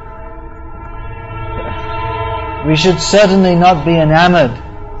people. We should certainly not be enamored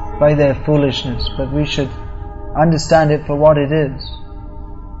by their foolishness, but we should understand it for what it is.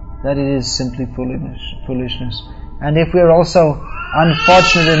 That it is simply foolishness. And if we're also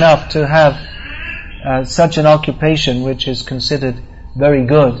unfortunate enough to have such an occupation which is considered very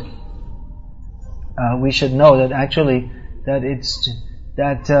good, we should know that actually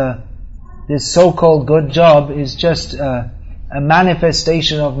this so-called good job is just a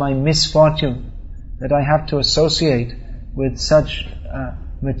manifestation of my misfortune, that I have to associate with such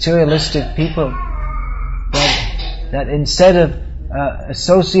materialistic people, that instead of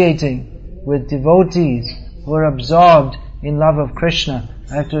associating with devotees who are absorbed in love of Krishna,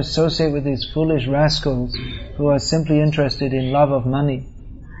 I have to associate with these foolish rascals who are simply interested in love of money.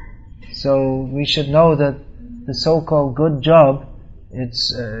 So we should know that the so-called good job,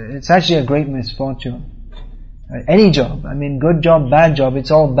 it's actually a great misfortune. Any job, good job, bad job,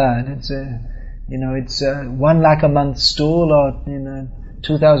 it's all bad. It's 1 lakh a month stool, or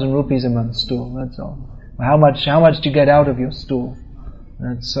 2,000 rupees a month stool. That's all. How much do you get out of your stool?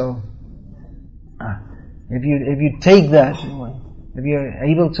 That's so. If you take that, if you're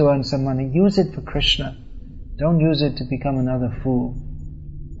able to earn some money, use it for Krishna. Don't use it to become another fool.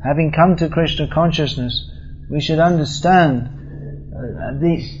 Having come to Krishna consciousness, we should understand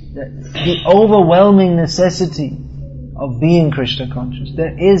the overwhelming necessity of being Krishna conscious.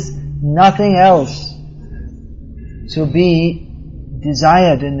 There is nothing else to be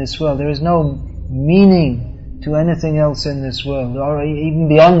desired in this world. There is no meaning to anything else in this world, or even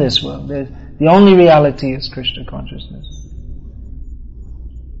beyond this world. The only reality is Krishna consciousness.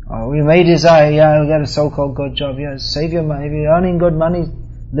 We may desire, we'll get a so-called good job, save your money. If you're earning good money,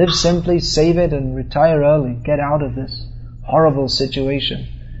 live simply, save it and retire early. Get out of this horrible situation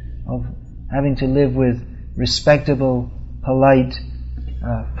of having to live with respectable, polite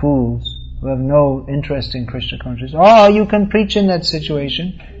fools who have no interest in Krishna consciousness. Or you can preach in that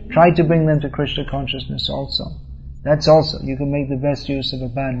situation. Try to bring them to Krishna consciousness also. That's also, you can make the best use of a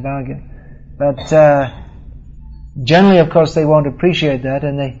bad bargain. But generally, of course, they won't appreciate that,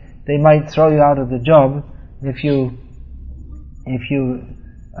 and they might throw you out of the job if you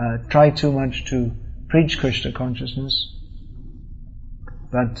try too much to preach Krishna consciousness.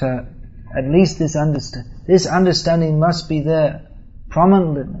 But at least this understanding must be there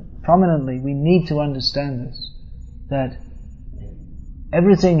prominently. We need to understand this, that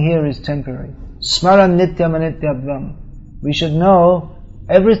everything here is temporary. Smaran nityam anityadvam. We should know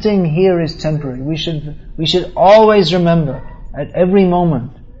everything here is temporary. We should always remember at every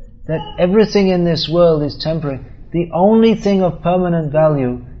moment that everything in this world is temporary. The only thing of permanent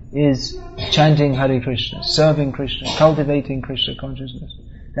value is chanting Hare Krishna, serving Krishna, cultivating Krishna consciousness.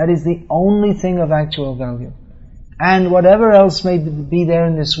 That is the only thing of actual value. And whatever else may be there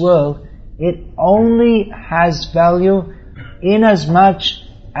in this world, it only has value in as much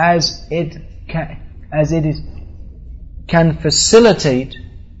as it can facilitate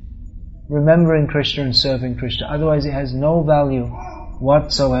remembering Krishna and serving Krishna. Otherwise it has no value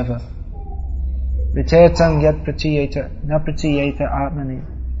whatsoever. Vitetam yat pratiyeta na pratiyeta atmani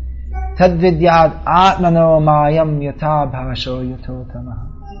tadvidyad atmano mayam yata bhasho yata tamaha.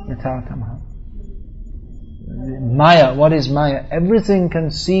 Maya, what is Maya? Everything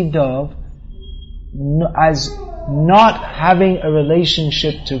conceived of as not having a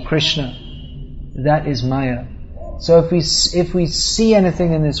relationship to Krishna, that is Maya. So if we see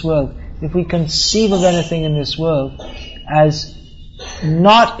anything in this world, if we conceive of anything in this world as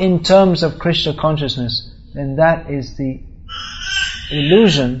not in terms of Krishna consciousness, then that is the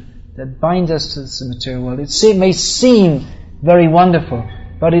illusion that binds us to this material world. It may seem very wonderful,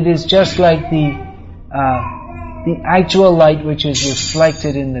 but it is just like the actual light which is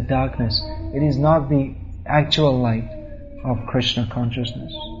reflected in the darkness. It is not the actual light of Krishna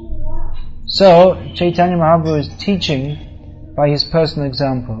consciousness. So, Chaitanya Mahaprabhu is teaching by his personal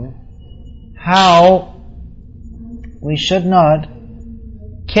example how we should not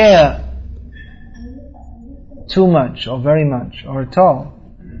care too much or very much or at all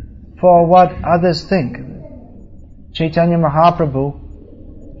for what others think. Chaitanya Mahaprabhu,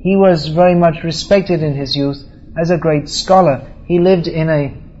 he was very much respected in his youth as a great scholar. He lived in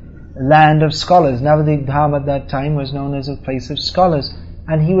a land of scholars. Navadvip Dham at that time was known as a place of scholars,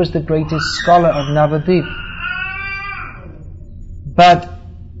 and he was the greatest scholar of Navadvip. But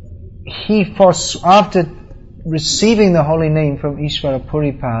after receiving the holy name from Ishvara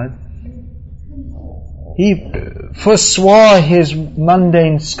Puripad, he forswore his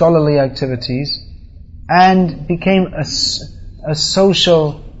mundane scholarly activities and became a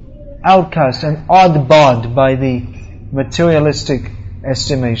social outcast, an odd bod by the materialistic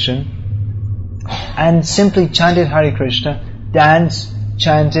estimation, and simply chanted Hare Krishna, danced,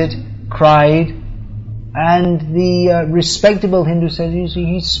 chanted, cried, and the respectable Hindu said,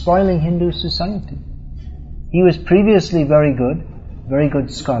 he's spoiling Hindu society. He was previously very good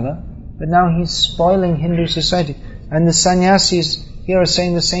scholar, but now he's spoiling Hindu society. And the sannyasis here are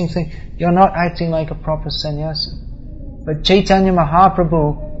saying the same thing. You're not acting like a proper sannyasi. But Chaitanya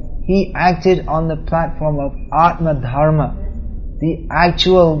Mahaprabhu, he acted on the platform of Atma Dharma, the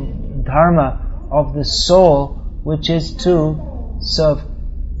actual dharma of the soul, which is to serve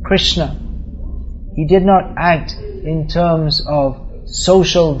Krishna. He did not act in terms of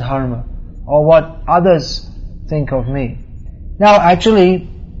social dharma or what others think of me. Now, actually,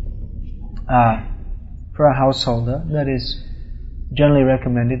 for a householder, that is generally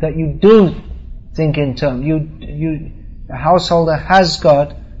recommended that you do think in terms. A householder has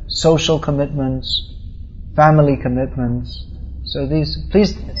got social commitments, family commitments. So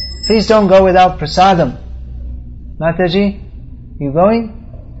please don't go without prasadam. Mataji, you going?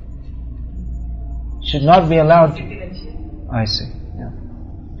 Should not be allowed. I see. Yeah.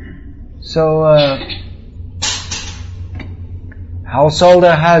 So,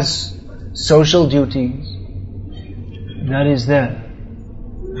 householder has social duties. That is there.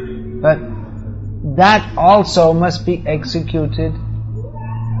 But that also must be executed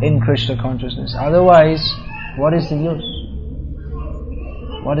in Krishna consciousness. Otherwise, what is the use?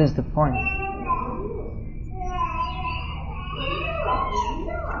 What is the point?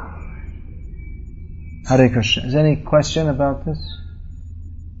 Hare Krishna. Is there any question about this?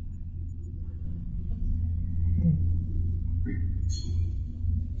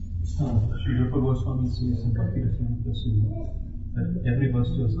 Srila Goswami says in Bhakti that every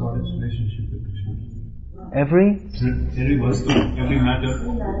vastu has got its relationship with Krishna. Every vastu, every matter,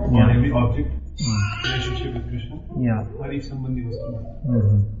 or every object, relationship with Krishna. Yeah. Hari Sambandhi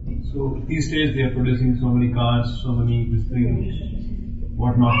vastu. So these days they are producing so many cars, so many this thing,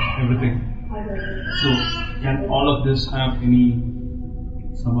 whatnot, everything. So can all of this have any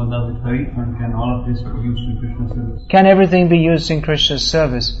sambandha with Hari, and can all of this be used in Krishna's service? Can everything be used in Krishna's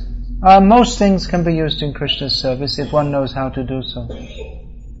service? Most things can be used in Krishna's service if one knows how to do so.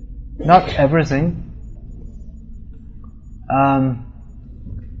 Not everything.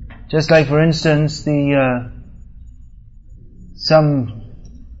 Just like, for instance, some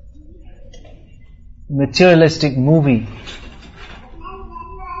materialistic movie.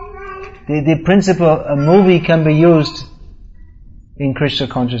 The principle, a movie can be used in Krishna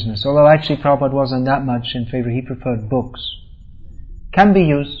consciousness. Although actually Prabhupada wasn't that much in favor, he preferred books. Can be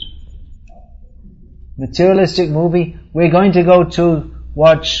used. Materialistic movie, we're going to go to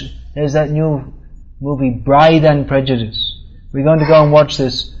watch, there's that new movie, Bride and Prejudice. We're going to go and watch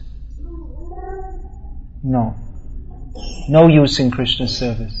this. No. No use in Krishna's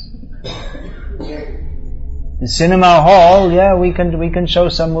service. The cinema hall, yeah, we can show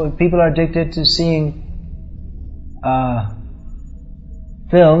some, people are addicted to seeing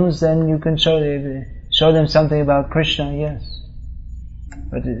films, then you can show them something about Krishna, yes.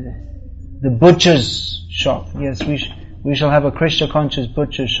 But the butcher's shop, yes, we shall have a Krishna conscious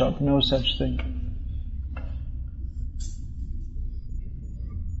butcher's shop, no such thing.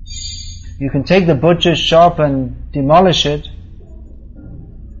 You can take the butcher's shop and demolish it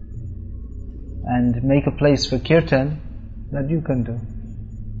and make a place for kirtan, that you can do.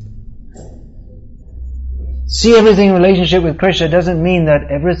 See everything in relationship with Krishna doesn't mean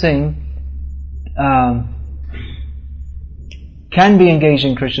that everything can be engaged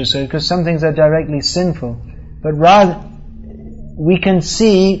in Krishna service, because some things are directly sinful. But rather, we can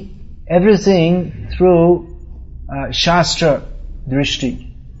see everything through Shastra Drishti,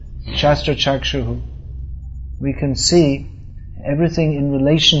 Shastra Chakshuhu. We can see everything in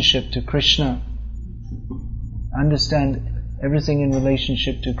relationship to Krishna. Understand everything in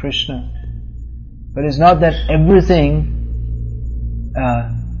relationship to Krishna. But it's not that everything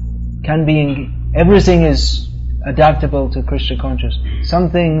can be, everything is adaptable to Krishna consciousness. Some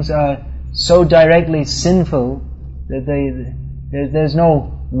things are so directly sinful that there's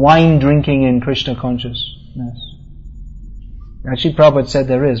no wine drinking in Krishna consciousness. Actually, Prabhupada said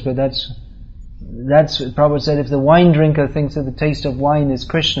there is, but that's Prabhupada said if the wine drinker thinks that the taste of wine is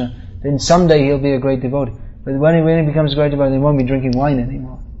Krishna, then someday he'll be a great devotee. But when he becomes a great devotee, he won't be drinking wine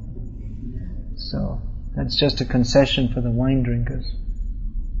anymore. So that's just a concession for the wine drinkers.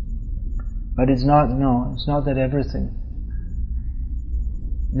 But it's not that everything.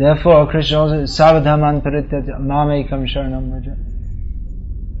 Therefore, Krishna also says, Savadhaman Parityaj Mamekam Sharanam Vraja.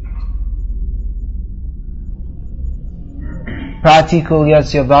 Pratikul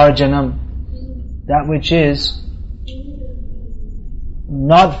Yasya Varjanam. That which is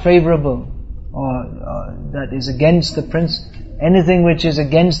not favorable or that is against the anything which is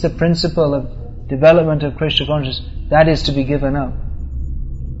against the principle of development of Krishna consciousness, that is to be given up.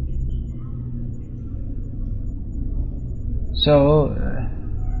 So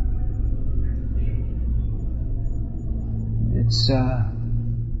it's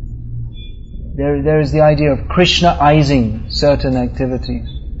there is the idea of Krishnaizing certain activities,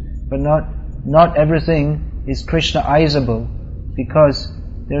 but not everything is Krishnaizable, because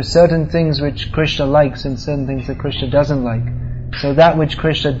there are certain things which Krishna likes and certain things that Krishna doesn't like. So that which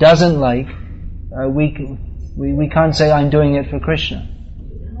Krishna doesn't like, we can't say I'm doing it for Krishna.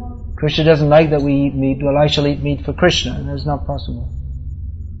 Krishna doesn't like that we eat meat, well I shall eat meat for Krishna, and that's not possible.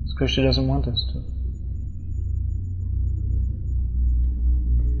 Because Krishna doesn't want us to.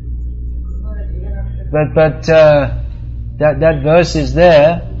 But that verse is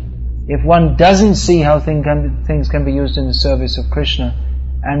there. If one doesn't see how things can be used in the service of Krishna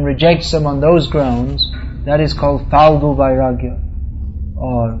and rejects them on those grounds, that is called Falgu Vairagya,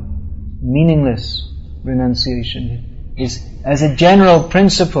 or meaningless renunciation. As a general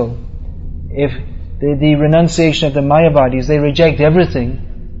principle, if the renunciation of the Mayavadis, they reject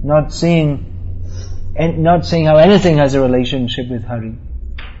everything, not seeing how anything has a relationship with Hari.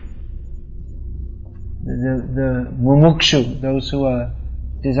 The mumukshu, those who are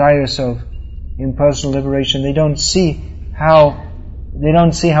desirous of impersonal liberation, they don't see how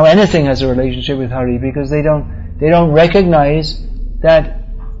anything has a relationship with Hari, because they don't recognize that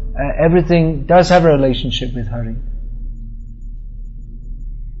everything does have a relationship with Hari.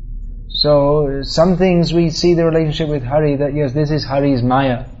 So some things we see the relationship with Hari, that yes, this is Hari's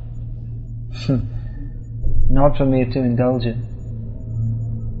Maya. Not for me to indulge in.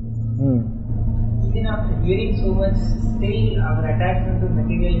 Even after hearing so much, still our attachment to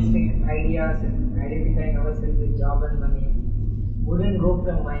materialistic ideas and identifying ourselves with job and money wouldn't go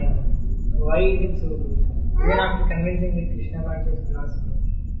from Maya. Why is it so? Even after convincing the Krishna conscious philosophy.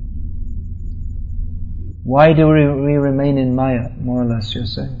 Why do we remain in Maya, more or less, you're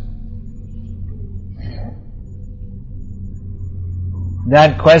saying?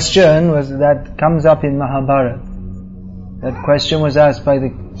 That question that comes up in Mahabharata. That question was asked by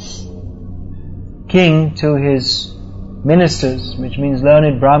the king to his ministers, which means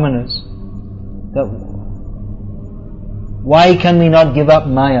learned brahmanas, that why can we not give up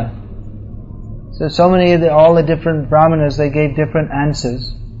Maya? So many of all the different brahmanas, they gave different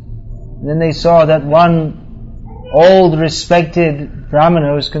answers. And then they saw that one old respected brahmana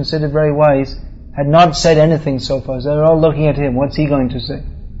who was considered very wise had not said anything so far. So they were all looking at him, what's he going to say?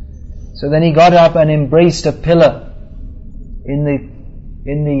 So then he got up and embraced a pillar in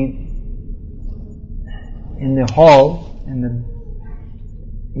the hall,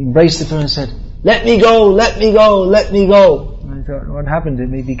 he embraced the pillar and said, let me go, let me go, let me go. And I thought, what happened to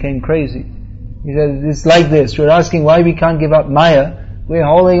him? He became crazy. He said, it's like this, we're asking why we can't give up Maya, we're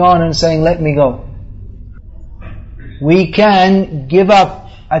holding on and saying, let me go. We can give up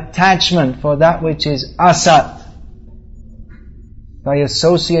attachment for that which is asat by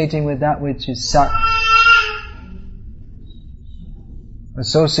associating with that which is sat.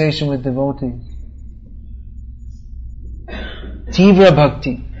 Association with devotees. Tivra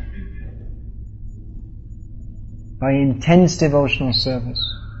bhakti, by intense devotional service.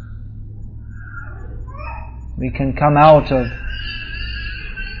 We can come out of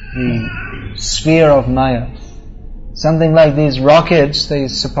the sphere of Maya. Something like these rockets they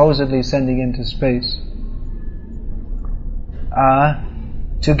supposedly sending into space.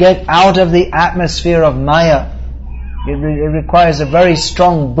 To get out of the atmosphere of Maya, it requires a very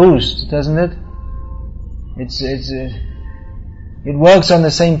strong boost, doesn't it? It works on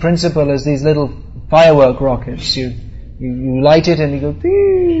the same principle as these little firework rockets. You light it and you go,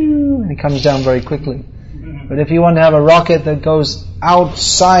 and it comes down very quickly. But if you want to have a rocket that goes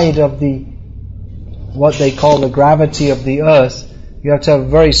outside of what they call the gravity of the earth, you have to have a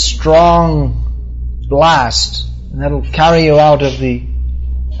very strong blast, and that'll carry you out of the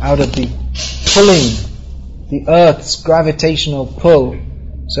pulling, the earth's gravitational pull.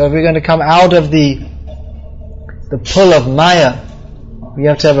 So if we're going to come out of the pull of Maya, we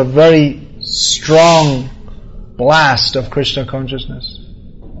have to have a very strong blast of Krishna consciousness.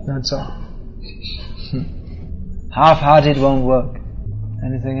 That's all. Half-hearted won't work.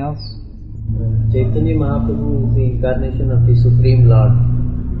 Anything else? Chaitanya Mahaprabhu is the incarnation of the Supreme Lord.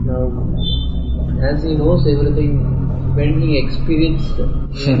 Now, as he knows everything, when he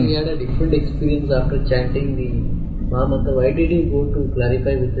had a different experience after chanting the Mahamantra, why did he go to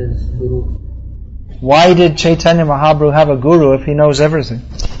clarify with his Guru? Why did Chaitanya Mahaprabhu have a Guru if he knows everything?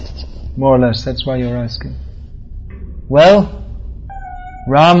 More or less, that's why you're asking. Well,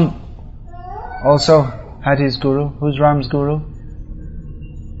 Ram also had his Guru. Who's Ram's Guru?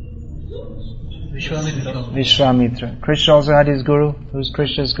 Vishwamitra. Krishna also had his Guru. Who's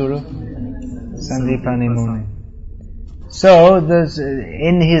Krishna's Guru? Sandipani Muni. So,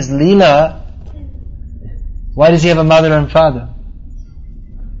 in his Leela, why does he have a mother and father?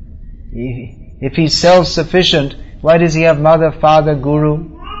 If he's self-sufficient, why does he have mother, father, Guru?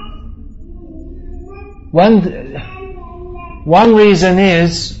 One reason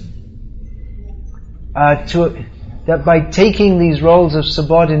is that by taking these roles of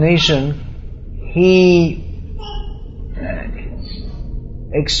subordination, he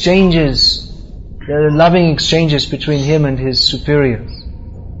there are loving exchanges between him and his superiors.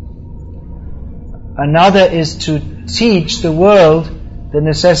 Another is to teach the world the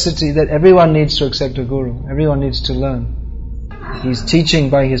necessity that everyone needs to accept a Guru. Everyone needs to learn. He's teaching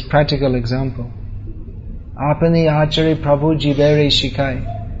by his practical example. Apani achari prabhu jivere shikai.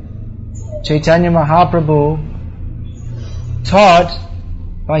 Chaitanya Mahaprabhu taught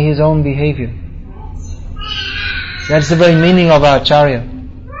by his own behavior. That's the very meaning of Acharya.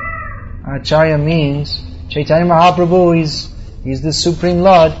 Acharya means Chaitanya Mahaprabhu he's the Supreme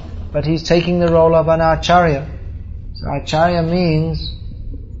Lord, but he's taking the role of an Acharya. So Acharya means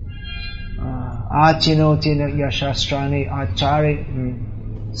Achinotina Yashastrani Acharya.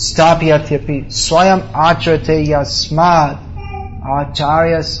 Stapyatyapi swayam acharate yasmad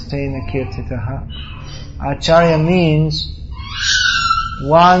acharyastena kirtitaha. Acharya means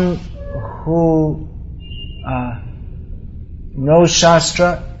one who knows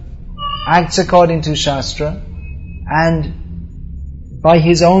Shastra, acts according to Shastra, and by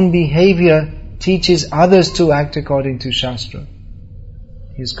his own behavior teaches others to act according to Shastra.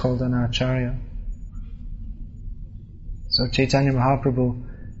 He is called an Acharya. So Chaitanya Mahaprabhu,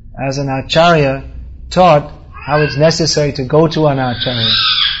 as an Acharya, taught how it's necessary to go to an Acharya.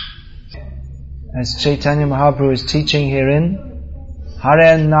 As Chaitanya Mahaprabhu is teaching herein,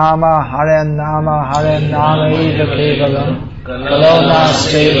 Hare Nama, Hare Nama, Hare Nama Eva Kevalam, Kalo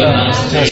Nasteva